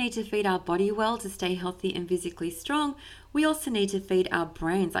like we need to feed our body well to stay healthy and physically strong, we also need to feed our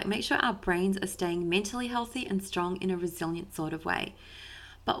brains, like make sure our brains are staying mentally healthy and strong in a resilient sort of way.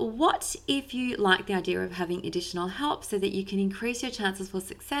 But what if you like the idea of having additional help so that you can increase your chances for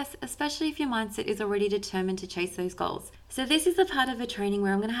success, especially if your mindset is already determined to chase those goals? So this is a part of a training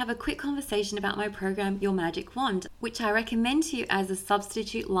where I'm going to have a quick conversation about my program, Your Magic Wand, which I recommend to you as a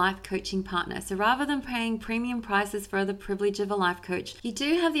substitute life coaching partner. So rather than paying premium prices for the privilege of a life coach, you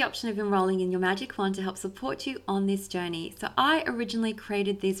do have the option of enrolling in Your Magic Wand to help support you on this journey. So I originally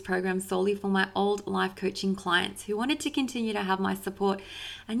created this program solely for my old life coaching clients who wanted to continue to have my support.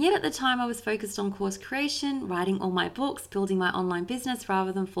 And yet at the time I was focused on course creation, writing all my books, building my online business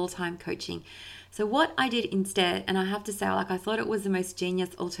rather than full-time coaching. So what I did instead, and I have to say, I thought it was the most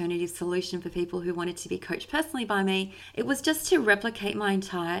genius alternative solution for people who wanted to be coached personally by me, it was just to replicate my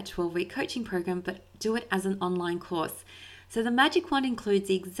entire 12-week coaching program, but do it as an online course. So the Magic Wand includes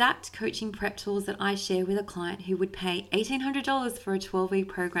the exact coaching prep tools that I share with a client who would pay $1,800 for a 12-week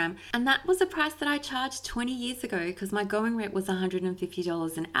program. And that was a price that I charged 20 years ago because my going rate was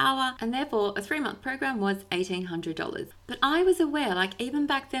 $150 an hour, and therefore a 3-month program was $1,800. But I was aware, even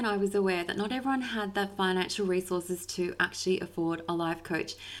back then I was aware that not everyone had the financial resources to actually afford a life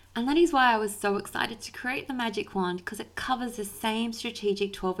coach. And that is why I was so excited to create the Magic Wand, because it covers the same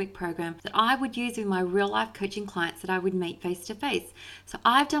strategic 12-week program that I would use with my real life coaching clients that I would meet face to face. So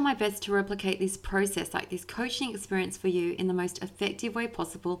I've done my best to replicate this process, this coaching experience for you in the most effective way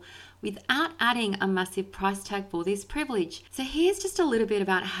possible without adding a massive price tag for this privilege. So here's just a little bit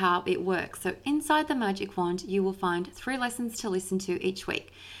about how it works. So inside the Magic Wand, you will find 3 lessons to listen to each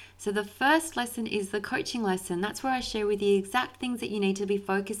week. So the first lesson is the coaching lesson. That's where I share with you exact things that you need to be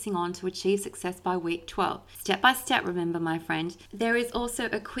focusing on to achieve success by week 12. Step by step, remember, my friend. There is also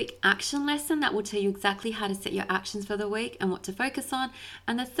a quick action lesson that will tell you exactly how to set your actions for the week and what to focus on.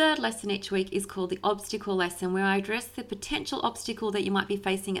 And the third lesson each week is called the obstacle lesson, where I address the potential obstacle that you might be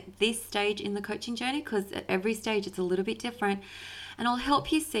facing at this stage in the coaching journey, because at every stage it's a little bit different. And I'll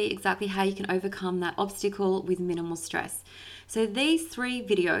help you see exactly how you can overcome that obstacle with minimal stress. So these 3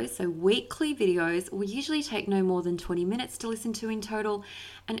 videos, so weekly videos, will usually take no more than 20 minutes to listen to in total.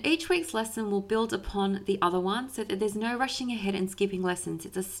 And each week's lesson will build upon the other one so that there's no rushing ahead and skipping lessons.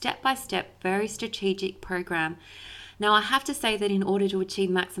 It's a step-by-step, very strategic program. Now, I have to say that in order to achieve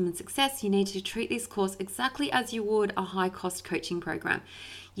maximum success, you need to treat this course exactly as you would a high-cost coaching program.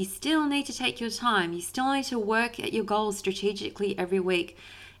 You still need to take your time. You still need to work at your goals strategically every week.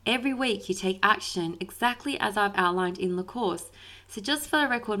 Every week you take action exactly as I've outlined in the course. So just for the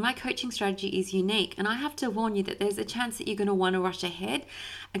record, my coaching strategy is unique, and I have to warn you that there's a chance that you're going to want to rush ahead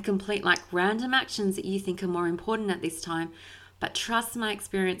and complete random actions that you think are more important at this time. But trust my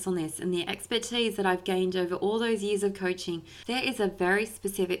experience on this and the expertise that I've gained over all those years of coaching. There is a very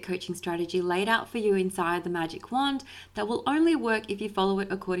specific coaching strategy laid out for you inside the Magic Wand that will only work if you follow it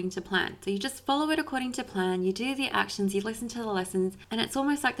according to plan. So you just follow it according to plan, you do the actions, you listen to the lessons, and it's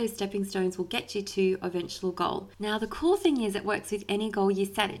almost like those stepping stones will get you to your eventual goal. Now, the cool thing is it works with any goal you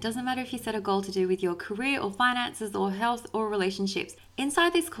set. It doesn't matter if you set a goal to do with your career or finances or health or relationships.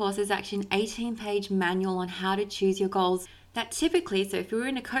 Inside this course is actually an 18-page manual on how to choose your goals. That typically, so if we were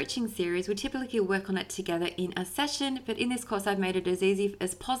in a coaching series, we typically work on it together in a session, but in this course I've made it as easy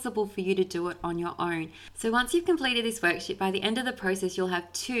as possible for you to do it on your own. So once you've completed this worksheet, by the end of the process you'll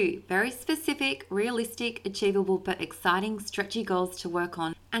have 2 very specific, realistic, achievable but exciting, stretchy goals to work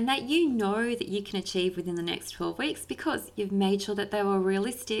on, and that you know that you can achieve within the next 12 weeks because you've made sure that they were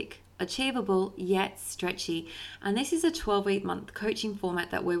realistic, achievable yet stretchy. And this is a 12-week month coaching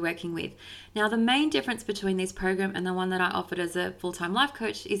format that we're working with. Now, the main difference between this program and the one that I offered as a full-time life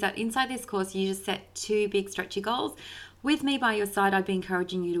coach is that inside this course you just set 2 big stretchy goals. With me by your side, I'd be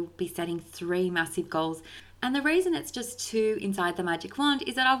encouraging you to be setting 3 massive goals. And the reason it's just 2 inside the Magic Wand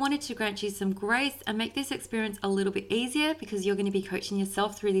is that I wanted to grant you some grace and make this experience a little bit easier, because you're going to be coaching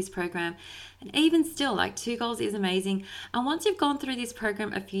yourself through this program. And even still, 2 goals is amazing. And once you've gone through this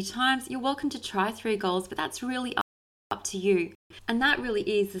program a few times, you're welcome to try 3 goals, but that's really up to you. And that really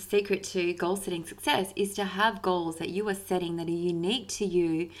is the secret to goal setting success, is to have goals that you are setting that are unique to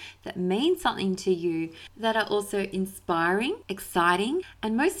you, that mean something to you, that are also inspiring, exciting,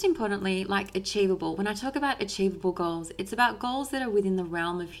 and most importantly, achievable. When I talk about achievable goals, it's about goals that are within the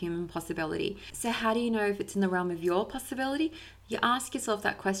realm of human possibility. So how do you know if it's in the realm of your possibility? You ask yourself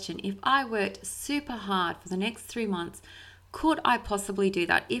that question. If I worked super hard for the next 3 months, could I possibly do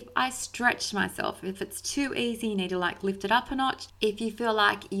that? If I stretched myself, if it's too easy, you need to lift it up a notch. If you feel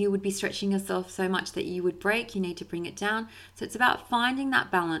like you would be stretching yourself so much that you would break, you need to bring it down. So it's about finding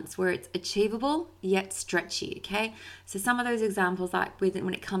that balance where it's achievable yet stretchy, okay? So some of those examples,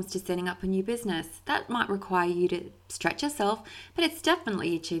 when it comes to setting up a new business, that might require you to stretch yourself, but it's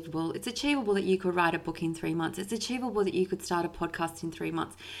definitely achievable. It's achievable that you could write a book in 3 months. It's achievable that you could start a podcast in 3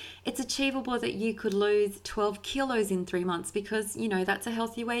 months. It's achievable that you could lose 12 kilos in 3 months because, that's a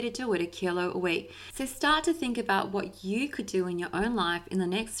healthy way to do it, 1 kilo a week. So start to think about what you could do in your own life in the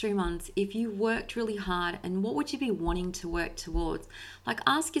next 3 months if you worked really hard, and what would you be wanting to work towards? Like,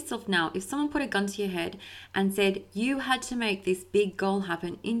 ask yourself now, if someone put a gun to your head and said you had to make this big goal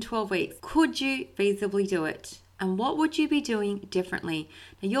happen in 12 weeks, could you feasibly do it? And what would you be doing differently?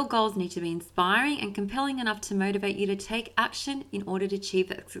 Now, your goals need to be inspiring and compelling enough to motivate you to take action in order to achieve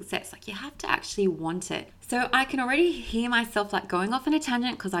that success. Like, you have to actually want it. So I can already hear myself going off on a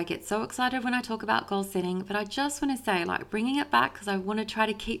tangent because I get so excited when I talk about goal setting. But I just want to say, bringing it back, because I want to try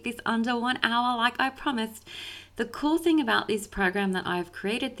to keep this under 1 hour like I promised. The cool thing about this program that I've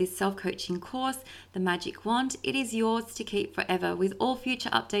created, this self-coaching course, the Magic Wand, it is yours to keep forever with all future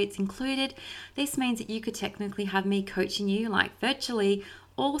updates included. This means that you could technically have me coaching you virtually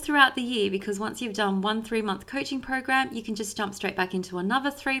all throughout the year, because once you've done 1 3-month coaching program, you can just jump straight back into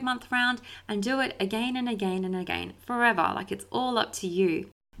another 3-month round and do it again and again and again forever. It's all up to you.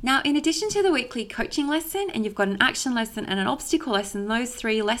 Now, in addition to the weekly coaching lesson, and you've got an action lesson and an obstacle lesson, those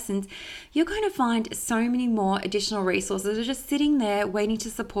 3 lessons, you're going to find so many more additional resources that are just sitting there waiting to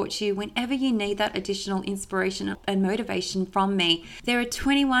support you whenever you need that additional inspiration and motivation from me. There are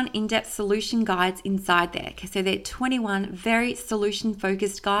 21 in-depth solution guides inside there. Okay, so there are 21 very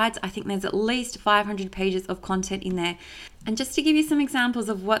solution-focused guides. I think there's at least 500 pages of content in there. And just to give you some examples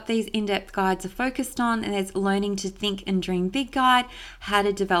of what these in-depth guides are focused on, and there's Learning to Think and Dream Big guide, How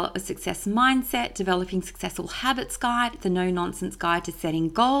to Develop a Success Mindset, Developing Successful Habits guide, the No Nonsense Guide to Setting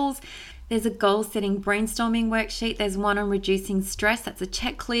Goals. There's a goal-setting brainstorming worksheet. There's one on reducing stress. That's a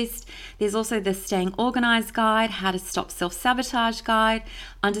checklist. There's also the Staying Organized guide, How to Stop Self-Sabotage guide,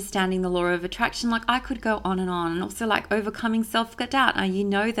 Understanding the Law of Attraction. I could go on. And also Overcoming Self-Doubt. Now, you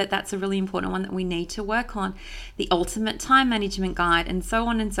know that that's a really important one that we need to work on. The Ultimate Time Management guide, and so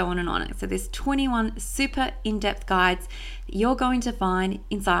on and so on and on. So there's 21 super in-depth guides that you're going to find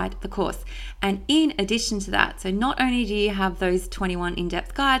inside the course. And in addition to that, so not only do you have those 21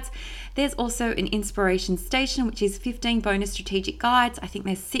 in-depth guides, there's also an inspiration station, which is 15 bonus strategic guides. I think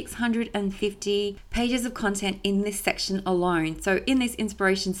there's 650 pages of content in this section alone. So in this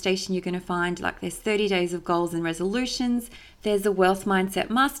inspiration station, you're going to find there's 30 days of goals and resolutions. There's a wealth mindset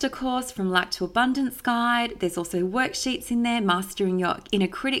master course from lack to abundance guide. There's also worksheets in there, mastering your inner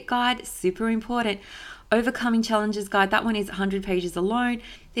critic guide, super important. Overcoming Challenges guide, that one is 100 pages alone.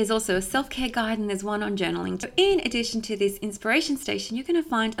 There's also a self-care guide, and there's one on journaling. So in addition to this inspiration station, you're going to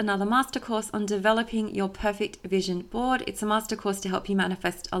find another master course on developing your perfect vision board. It's a master course to help you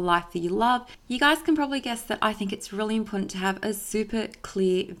manifest a life that you love. You guys can probably guess that I think it's really important to have a super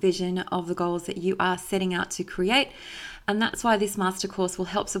clear vision of the goals that you are setting out to create. And that's why this master course will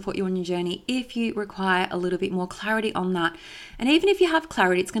help support you on your journey if you require a little bit more clarity on that. And even if you have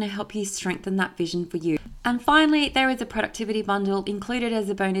clarity, it's going to help you strengthen that vision for you. And finally, there is a productivity bundle included as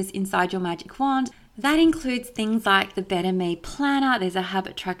a bonus inside your Magic Wand. That includes things like the Better Me Planner, there's a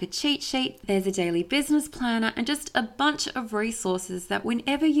habit tracker cheat sheet, there's a daily business planner, and just a bunch of resources that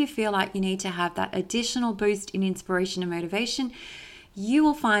whenever you feel like you need to have that additional boost in inspiration and motivation, you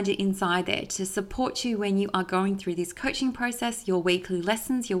will find it inside there to support you when you are going through this coaching process, your weekly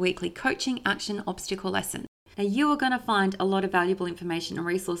lessons, your weekly coaching action obstacle lesson. Now, you are going to find a lot of valuable information and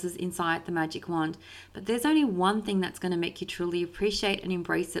resources inside the Magic Wand, but there's only one thing that's going to make you truly appreciate and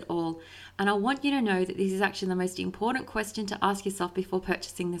embrace it all. And I want you to know that this is actually the most important question to ask yourself before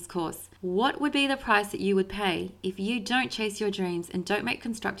purchasing this course. What would be the price that you would pay if you don't chase your dreams and don't make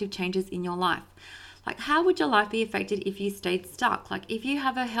constructive changes in your life? How would your life be affected if you stayed stuck? If you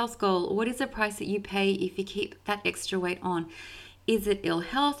have a health goal, what is the price that you pay if you keep that extra weight on? Is it ill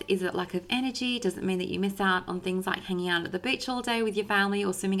health? Is it lack of energy? Does it mean that you miss out on things like hanging out at the beach all day with your family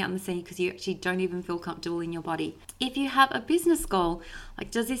or swimming out in the sea because you actually don't even feel comfortable in your body? If you have a business goal,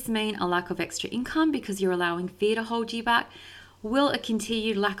 does this mean a lack of extra income because you're allowing fear to hold you back? Will a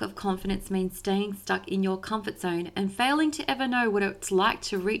continued lack of confidence mean staying stuck in your comfort zone and failing to ever know what it's like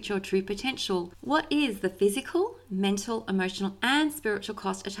to reach your true potential? What is the physical, mental, emotional, and spiritual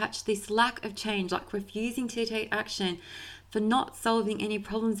cost attached to this lack of change, refusing to take action for not solving any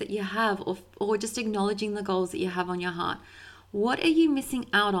problems that you have or just acknowledging the goals that you have on your heart? What are you missing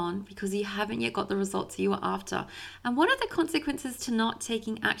out on because you haven't yet got the results you are after? And what are the consequences to not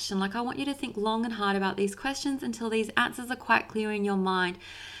taking action? Like, I want you to think long and hard about these questions until these answers are quite clear in your mind,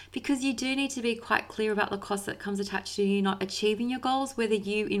 because you do need to be quite clear about the cost that comes attached to you not achieving your goals, whether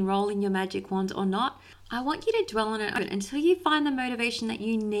you enroll in your magic wand or not. I want you to dwell on it until you find the motivation that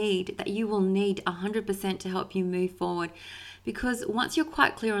you need, that you will need 100% to help you move forward. Because once you're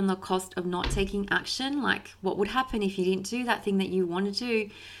quite clear on the cost of not taking action, like what would happen if you didn't do that thing that you want to do,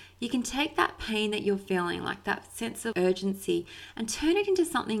 you can take that pain that you're feeling, like that sense of urgency, and turn it into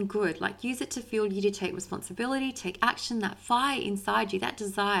something good. Like, use it to fuel you to take responsibility, take action, that fire inside you, that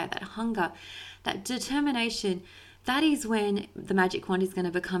desire, that hunger, that determination. That is when the magic wand is going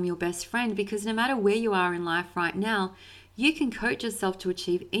to become your best friend, because no matter where you are in life right now, you can coach yourself to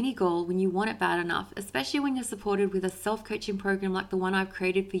achieve any goal when you want it bad enough, especially when you're supported with a self-coaching program like the one I've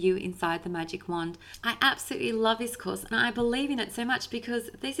created for you inside the Magic Wand. I absolutely love this course, and I believe in it so much because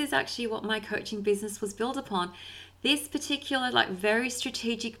this is actually what my coaching business was built upon. This particular, very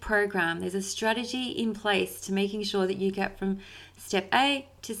strategic program, there's a strategy in place to making sure that you get from step A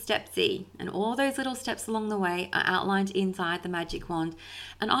to step Z, and all those little steps along the way are outlined inside the Magic Wand.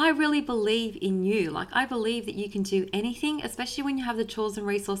 And I really believe in you. I believe that you can do anything, especially when you have the tools and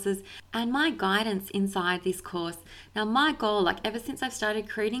resources and my guidance inside this course. Now, my goal, ever since I've started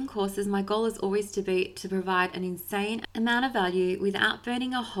creating courses, my goal is always to be to provide an insane amount of value without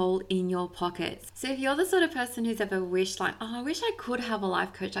burning a hole in your pockets. So if you're the sort of person who's ever wished, I wish I could have a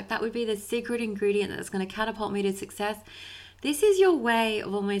life coach, that would be the secret ingredient that's going to catapult me to success, this is your way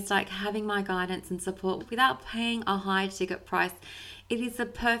of almost having my guidance and support without paying a high ticket price. It is the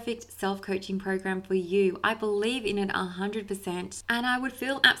perfect self-coaching program for you. I believe in it 100%, and I would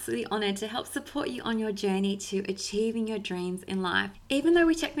feel absolutely honored to help support you on your journey to achieving your dreams in life. Even though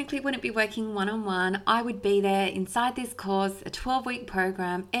we technically wouldn't be working one-on-one, I would be there inside this course, a 12-week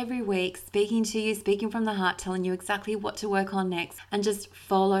program every week, speaking to you, speaking from the heart, telling you exactly what to work on next, and just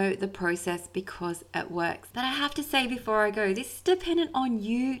follow the process because it works. But I have to say before I go, this is dependent on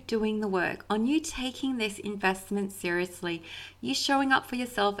you doing the work, on you taking this investment seriously, you showing up for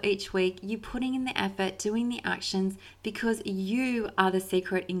yourself each week, you putting in the effort, doing the actions, because you are the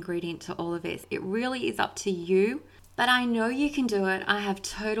secret ingredient to all of this. It really is up to you, but I know you can do it. I have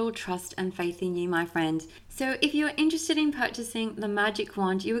total trust and faith in you, my friend. So if you're interested in purchasing the Magic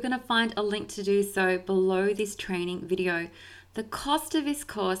Wand, you are going to find a link to do so below this training video. The cost of this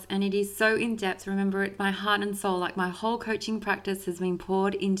course, and it is so in-depth, remember it, my heart and soul, my whole coaching practice has been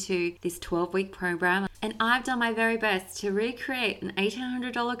poured into this 12-week program. And I've done my very best to recreate an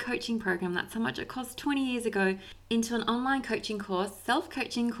 $1,800 coaching program, that's how much it cost 20 years ago, into an online coaching course,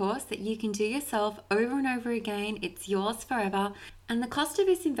 self-coaching course that you can do yourself over and over again. It's yours forever. And the cost of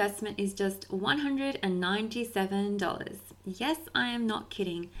this investment is just $197. Yes, I am not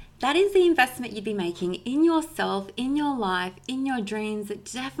kidding. That is the investment you'd be making in yourself, in your life, in your dreams that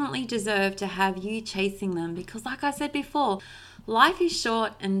definitely deserve to have you chasing them. Because like I said before, life is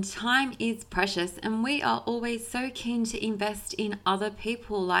short and time is precious, and we are always so keen to invest in other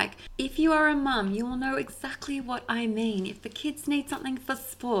people. If you are a mum, you will know exactly what I mean. If the kids need something for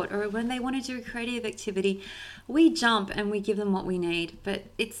sport or when they want to do a creative activity, we jump and we give them what we need. But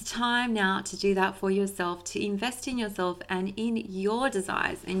it's time now to do that for yourself, to invest in yourself and in your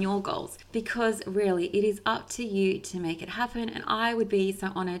desires and your goals, because really it is up to you to make it happen, and I would be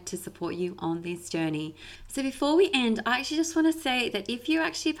so honored to support you on this journey. So before we end, I actually just want to say that if you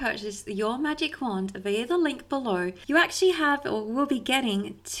actually purchase your Magic Wand via the link below, you actually have or will be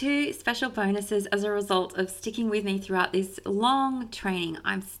getting 2 special bonuses as a result of sticking with me throughout this long training.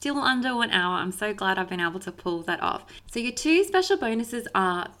 I'm still under 1 hour. I'm so glad I've been able to pull that off. So your 2 special bonuses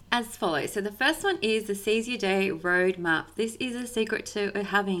are as follows. So the first one is the Seize Your Day Roadmap. This is a secret to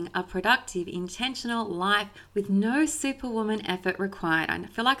having a productive, intentional life with no superwoman effort required. I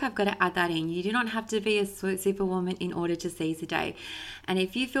feel like I've got to add that in. You do not have to be a superwoman in order to seize the day. And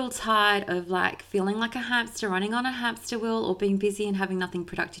if you feel tired of feeling like a hamster, running on a hamster wheel, or being busy and having nothing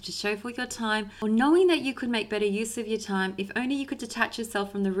productive to show for your time, or knowing that you could make better use of your time if only you could detach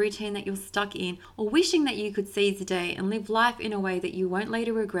yourself from the routine that you're stuck in, or wishing that you could seize the day and live life in a way that you won't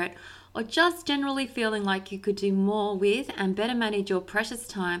later regret, or just generally feeling like you could do more with and better manage your precious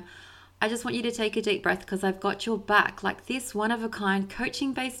time, I just want you to take a deep breath, because I've got your back. This one-of-a-kind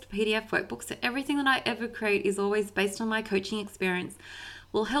coaching-based PDF workbook. So everything that I ever create is always based on my coaching experience,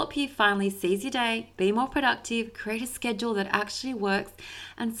 will help you finally seize your day, be more productive, create a schedule that actually works,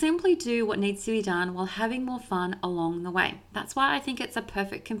 and simply do what needs to be done while having more fun along the way. That's why I think it's a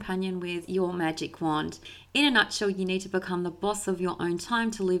perfect companion with your magic wand. In a nutshell, you need to become the boss of your own time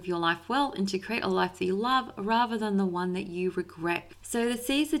to live your life well and to create a life that you love rather than the one that you regret. So the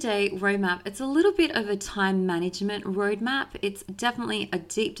Seize the Day roadmap, it's a little bit of a time management roadmap. It's definitely a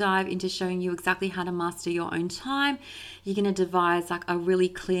deep dive into showing you exactly how to master your own time. You're going to devise like a really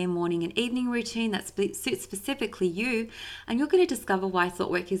clear morning and evening routine that suits specifically you, and you're going to discover why thought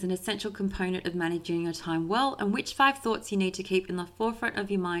work is an essential component of managing your time well and which 5 thoughts you need to keep in the forefront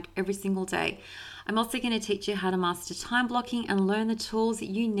of your mind every single day. I'm also going to teach you how to master time blocking and learn the tools that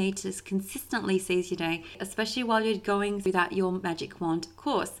you need to consistently seize your day, especially while you're going through that Your Magic Wand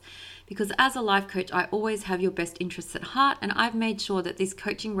course. Because as a life coach, I always have your best interests at heart, and I've made sure that this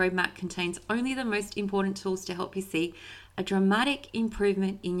coaching roadmap contains only the most important tools to help you see a dramatic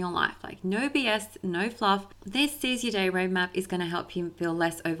improvement in your life. Like no BS, no fluff. This Seize Your Day roadmap is going to help you feel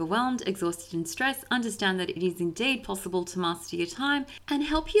less overwhelmed, exhausted, and stressed, understand that it is indeed possible to master your time, and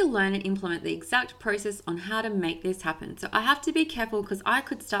help you learn and implement the exact process on how to make this happen. So I have to be careful because I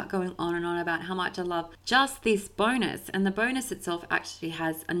could start going on and on about how much I love just this bonus, and the bonus itself actually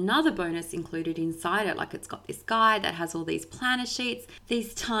has another bonus included inside it. Like it's got this guide that has all these planner sheets,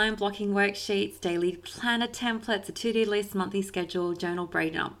 these time blocking worksheets, daily planner templates, a to-do list, monthly schedule, journal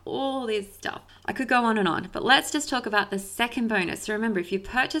breakdown, all this stuff. I could go on, but let's just talk about the second bonus. So remember, if you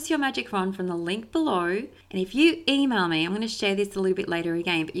purchase your magic wand from the link below, and if you email me, I'm going to share this a little bit later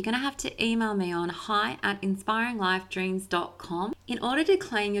again, but you're going to have to email me on hi@inspiringlifedreams.com in order to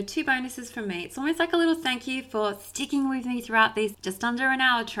claim your 2 bonuses from me. It's almost like a little thank you for sticking with me throughout this just under an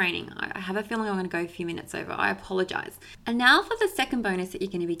hour training. I have a feeling I'm going to go a few minutes over. I apologize. And now for the second bonus that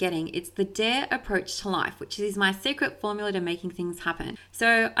you're going to be getting. It's the DARE approach to life, which is my secret formula to making things happen.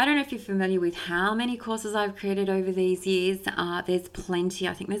 So I don't know if you're familiar with how many courses I've created over these years. There's plenty.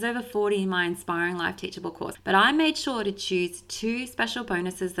 I think there's over 40 in my Inspiring Life Teachable course. But I made sure to choose 2 special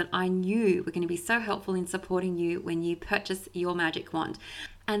bonuses that I knew were going to be so helpful in supporting you when you purchase your magic wand.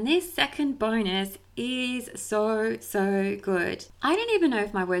 And this second bonus is so good. I don't even know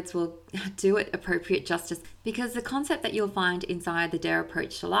if my words will do it appropriate justice, because the concept that you'll find inside the DARE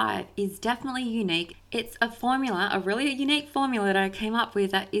approach to life is definitely unique. It's a formula, a really unique formula that I came up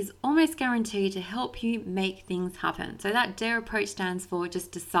with that is almost guaranteed to help you make things happen. So that DARE approach stands for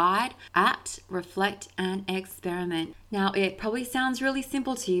just decide, act, reflect, and experiment. Now, it probably sounds really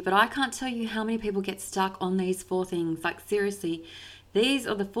simple to you, but I can't tell you how many people get stuck on these 4 things. Like seriously, these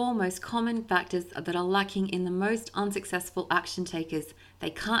are the 4 most common factors that are lacking in the most unsuccessful action takers.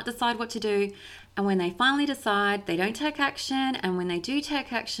 They can't decide what to do, and when they finally decide, they don't take action, and when they do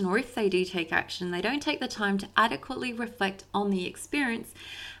take action, or if they do take action, they don't take the time to adequately reflect on the experience,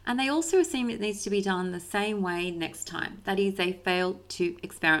 and they also assume it needs to be done the same way next time. That is, they fail to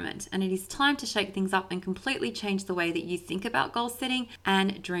experiment, and it is time to shake things up and completely change the way that you think about goal setting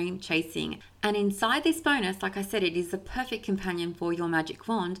and dream chasing. And inside this bonus, like I said, it is the perfect companion for your magic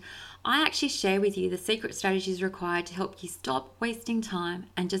wand. I actually share with you the secret strategies required to help you stop wasting time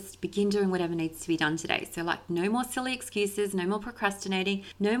and just begin doing whatever needs to be done today. So like no more silly excuses, no more procrastinating,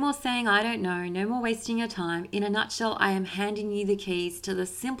 no more saying I don't know, no more wasting your time. In a nutshell, I am handing you the keys to the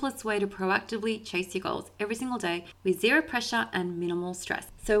simplest way to proactively chase your goals every single day with 0 pressure and minimal stress.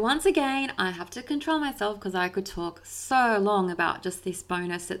 So once again, I have to control myself because I could talk so long about just this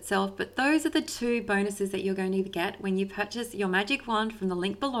bonus itself, but those are the 2 bonuses that you're going to get when you purchase your magic wand from the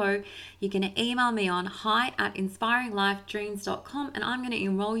link below. You're going to email me on hi@inspiringlifedreams.com, and I'm going to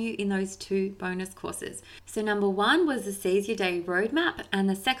enroll you in those 2 bonus courses. So number 1 was the Seize Your Day roadmap, and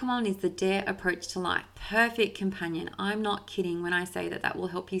the second one is the DARE approach to life. Perfect companion. I'm not kidding when I say that that will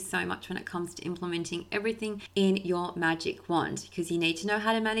help you so much when it comes to implementing everything in your magic wand, because you need to know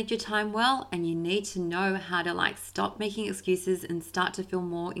how to manage your time well, and you need to know how to stop making excuses and start to feel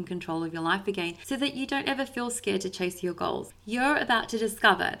more in control of your life again, so that you don't ever feel scared to chase your goals. You're about to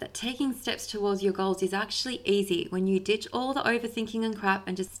discover that taking steps towards your goals is actually easy when you ditch all the overthinking and crap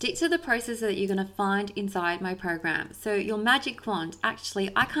and just stick to the process that you're going to find inside my program. So your magic wand,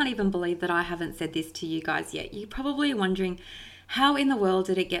 actually, I can't even believe that I haven't said this to you guys yet. You're probably wondering, how in the world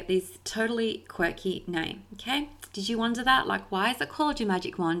did it get this totally quirky name? Okay, did you wonder that? Why is it called your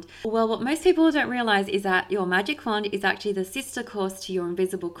magic wand? Well, what most people don't realize is that your magic wand is actually the sister course to your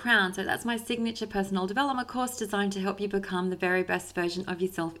invisible crown. So that's my signature personal development course designed to help you become the very best version of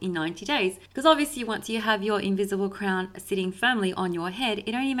yourself in 90 days. Because obviously once you have your invisible crown sitting firmly on your head,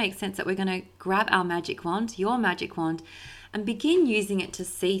 it only makes sense that we're going to grab our magic wand, your magic wand, and begin using it to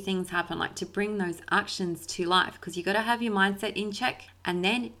see things happen, like to bring those actions to life, because you got to have your mindset in check and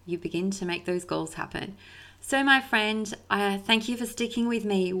then you begin to make those goals happen. So my friend, I thank you for sticking with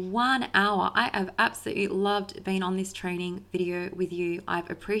me 1 hour. I have absolutely loved being on this training video with you.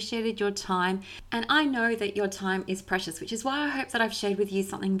 I've appreciated your time, and I know that your time is precious, which is why I hope that I've shared with you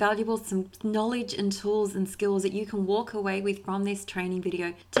something valuable, some knowledge and tools and skills that you can walk away with from this training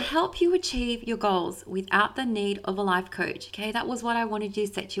video to help you achieve your goals without the need of a life coach. Okay, that was what I wanted to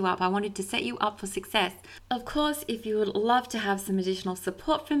set you up. I wanted to set you up for success. Of course, if you would love to have some additional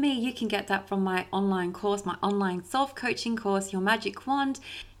support from me, you can get that from my online course, my online self-coaching course, Your Magic Wand.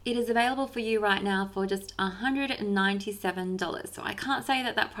 It is available for you right now for just $197. So I can't say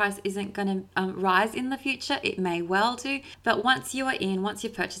that that price isn't going to rise in the future. It may well do. But once you are in, once you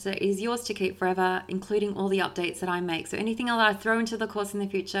purchase it, it is yours to keep forever, including all the updates that I make. So anything that I throw into the course in the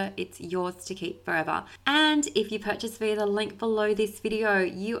future, it's yours to keep forever. And if you purchase via the link below this video,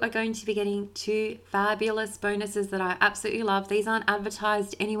 you are going to be getting 2 fabulous bonuses that I absolutely love. These aren't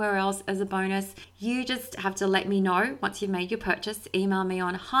advertised anywhere else as a bonus. You just have to let me know once you've made your purchase. Email me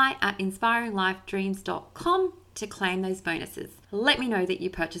on hi@inspiringlifedreams.com to claim those bonuses. Let me know that you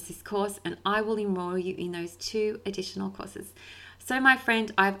purchased this course and I will enroll you in those 2 additional courses. So my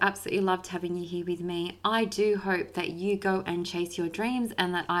friend, I've absolutely loved having you here with me. I do hope that you go and chase your dreams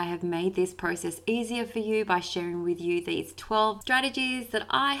and that I have made this process easier for you by sharing with you these 12 strategies that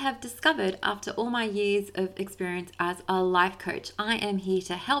I have discovered after all my years of experience as a life coach. I am here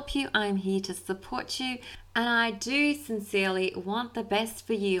to help you. I am here to support you. And I do sincerely want the best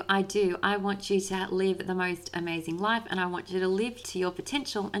for you. I do. I want you to live the most amazing life, and I want you to live to your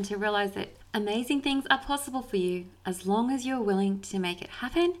potential and to realize that amazing things are possible for you as long as you're willing to make it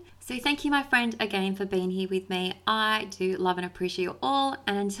happen. So thank you, my friend, again for being here with me. I do love and appreciate you all.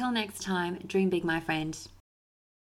 And until next time, dream big, my friend.